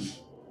that. And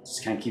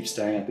just kind of keeps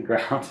staring at the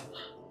ground.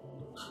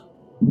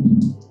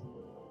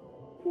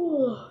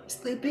 Oh,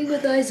 sleeping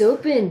with eyes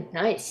open.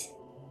 Nice.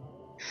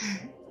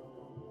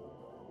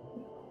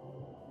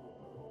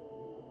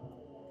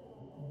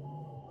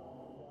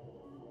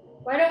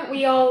 Why don't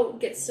we all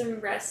get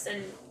some rest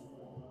and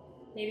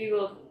maybe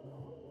we'll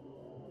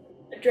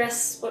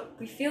address what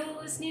we feel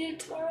is needed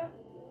tomorrow?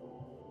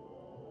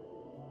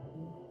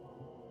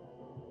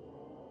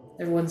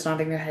 Everyone's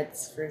nodding their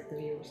heads for the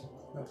viewers.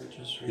 Probably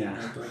just read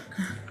my book.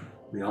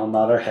 We all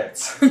nod our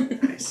heads.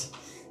 Nice.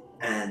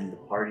 And the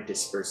party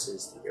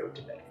disperses to go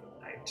to bed for the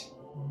night.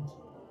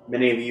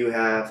 Many of you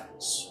have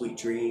sweet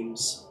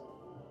dreams.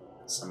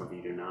 Some of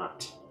you do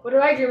not. What do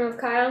I dream of,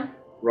 Kyle?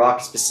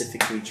 Rock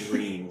specifically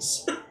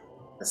dreams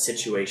a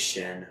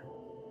situation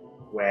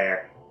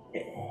where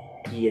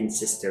he and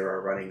sister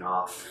are running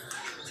off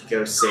to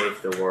go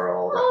save the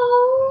world.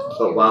 Oh.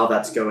 But while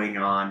that's going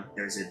on,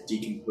 there's a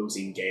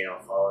decomposing gale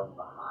falling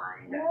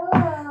behind.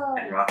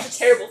 And Rock's It's a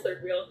terrible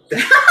third wheel.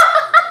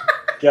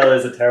 Gale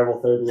is a terrible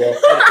third wheel.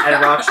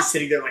 and Rock's just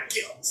sitting there like,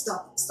 Gil,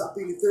 stop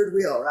being a third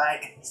wheel,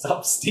 right?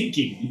 Stop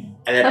stinking.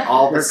 And then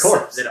all of Your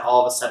corpse.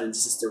 a sudden,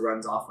 sister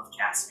runs off with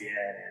Caspian,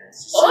 and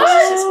it's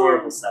just this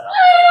horrible setup.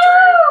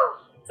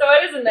 So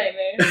it is a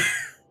nightmare.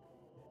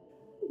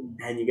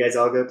 And you guys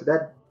all go to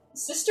bed.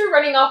 Sister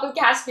running off with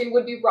Caspian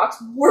would be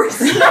Rock's worst.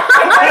 That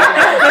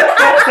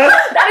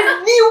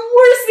is the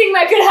worst thing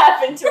that could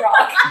happen to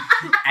Rock.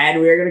 And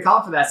we are going to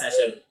call for that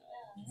session.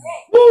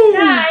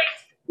 Nice.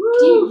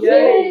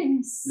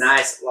 Defense.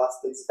 Nice, lots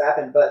of things have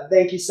happened, but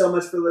thank you so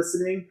much for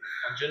listening.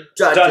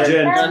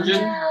 Dungeon.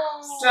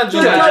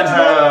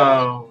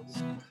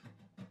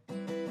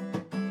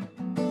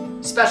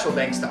 Special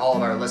thanks to all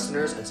of our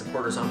listeners and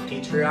supporters on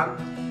Patreon.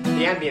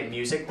 The ambient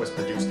music was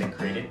produced and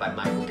created by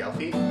Michael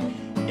Gelfi.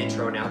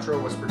 Intro and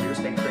outro was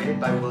produced and created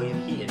by William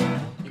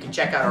Heaton. You can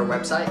check out our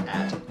website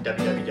at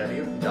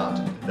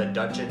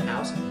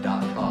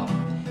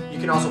www.thedungeonhouse.com. You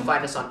can also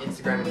find us on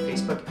Instagram and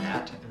Facebook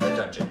at The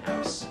Dungeon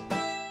House.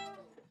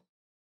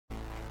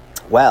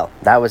 Well,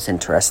 that was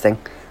interesting.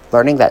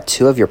 Learning that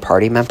 2 of your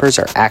party members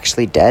are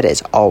actually dead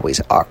is always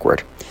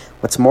awkward.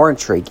 What's more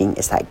intriguing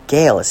is that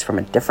Gale is from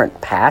a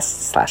different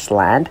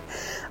past/land.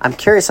 I'm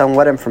curious on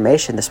what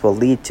information this will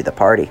lead to the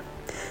party.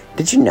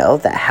 Did you know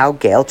that how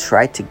Gale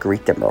tried to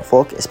greet the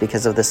merfolk is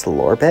because of this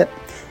lore bit?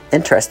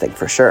 Interesting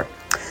for sure.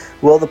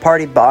 Will the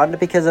party bond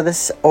because of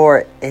this,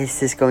 or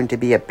is this going to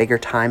be a bigger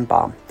time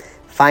bomb?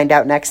 Find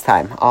out next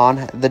time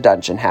on The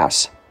Dungeon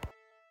House.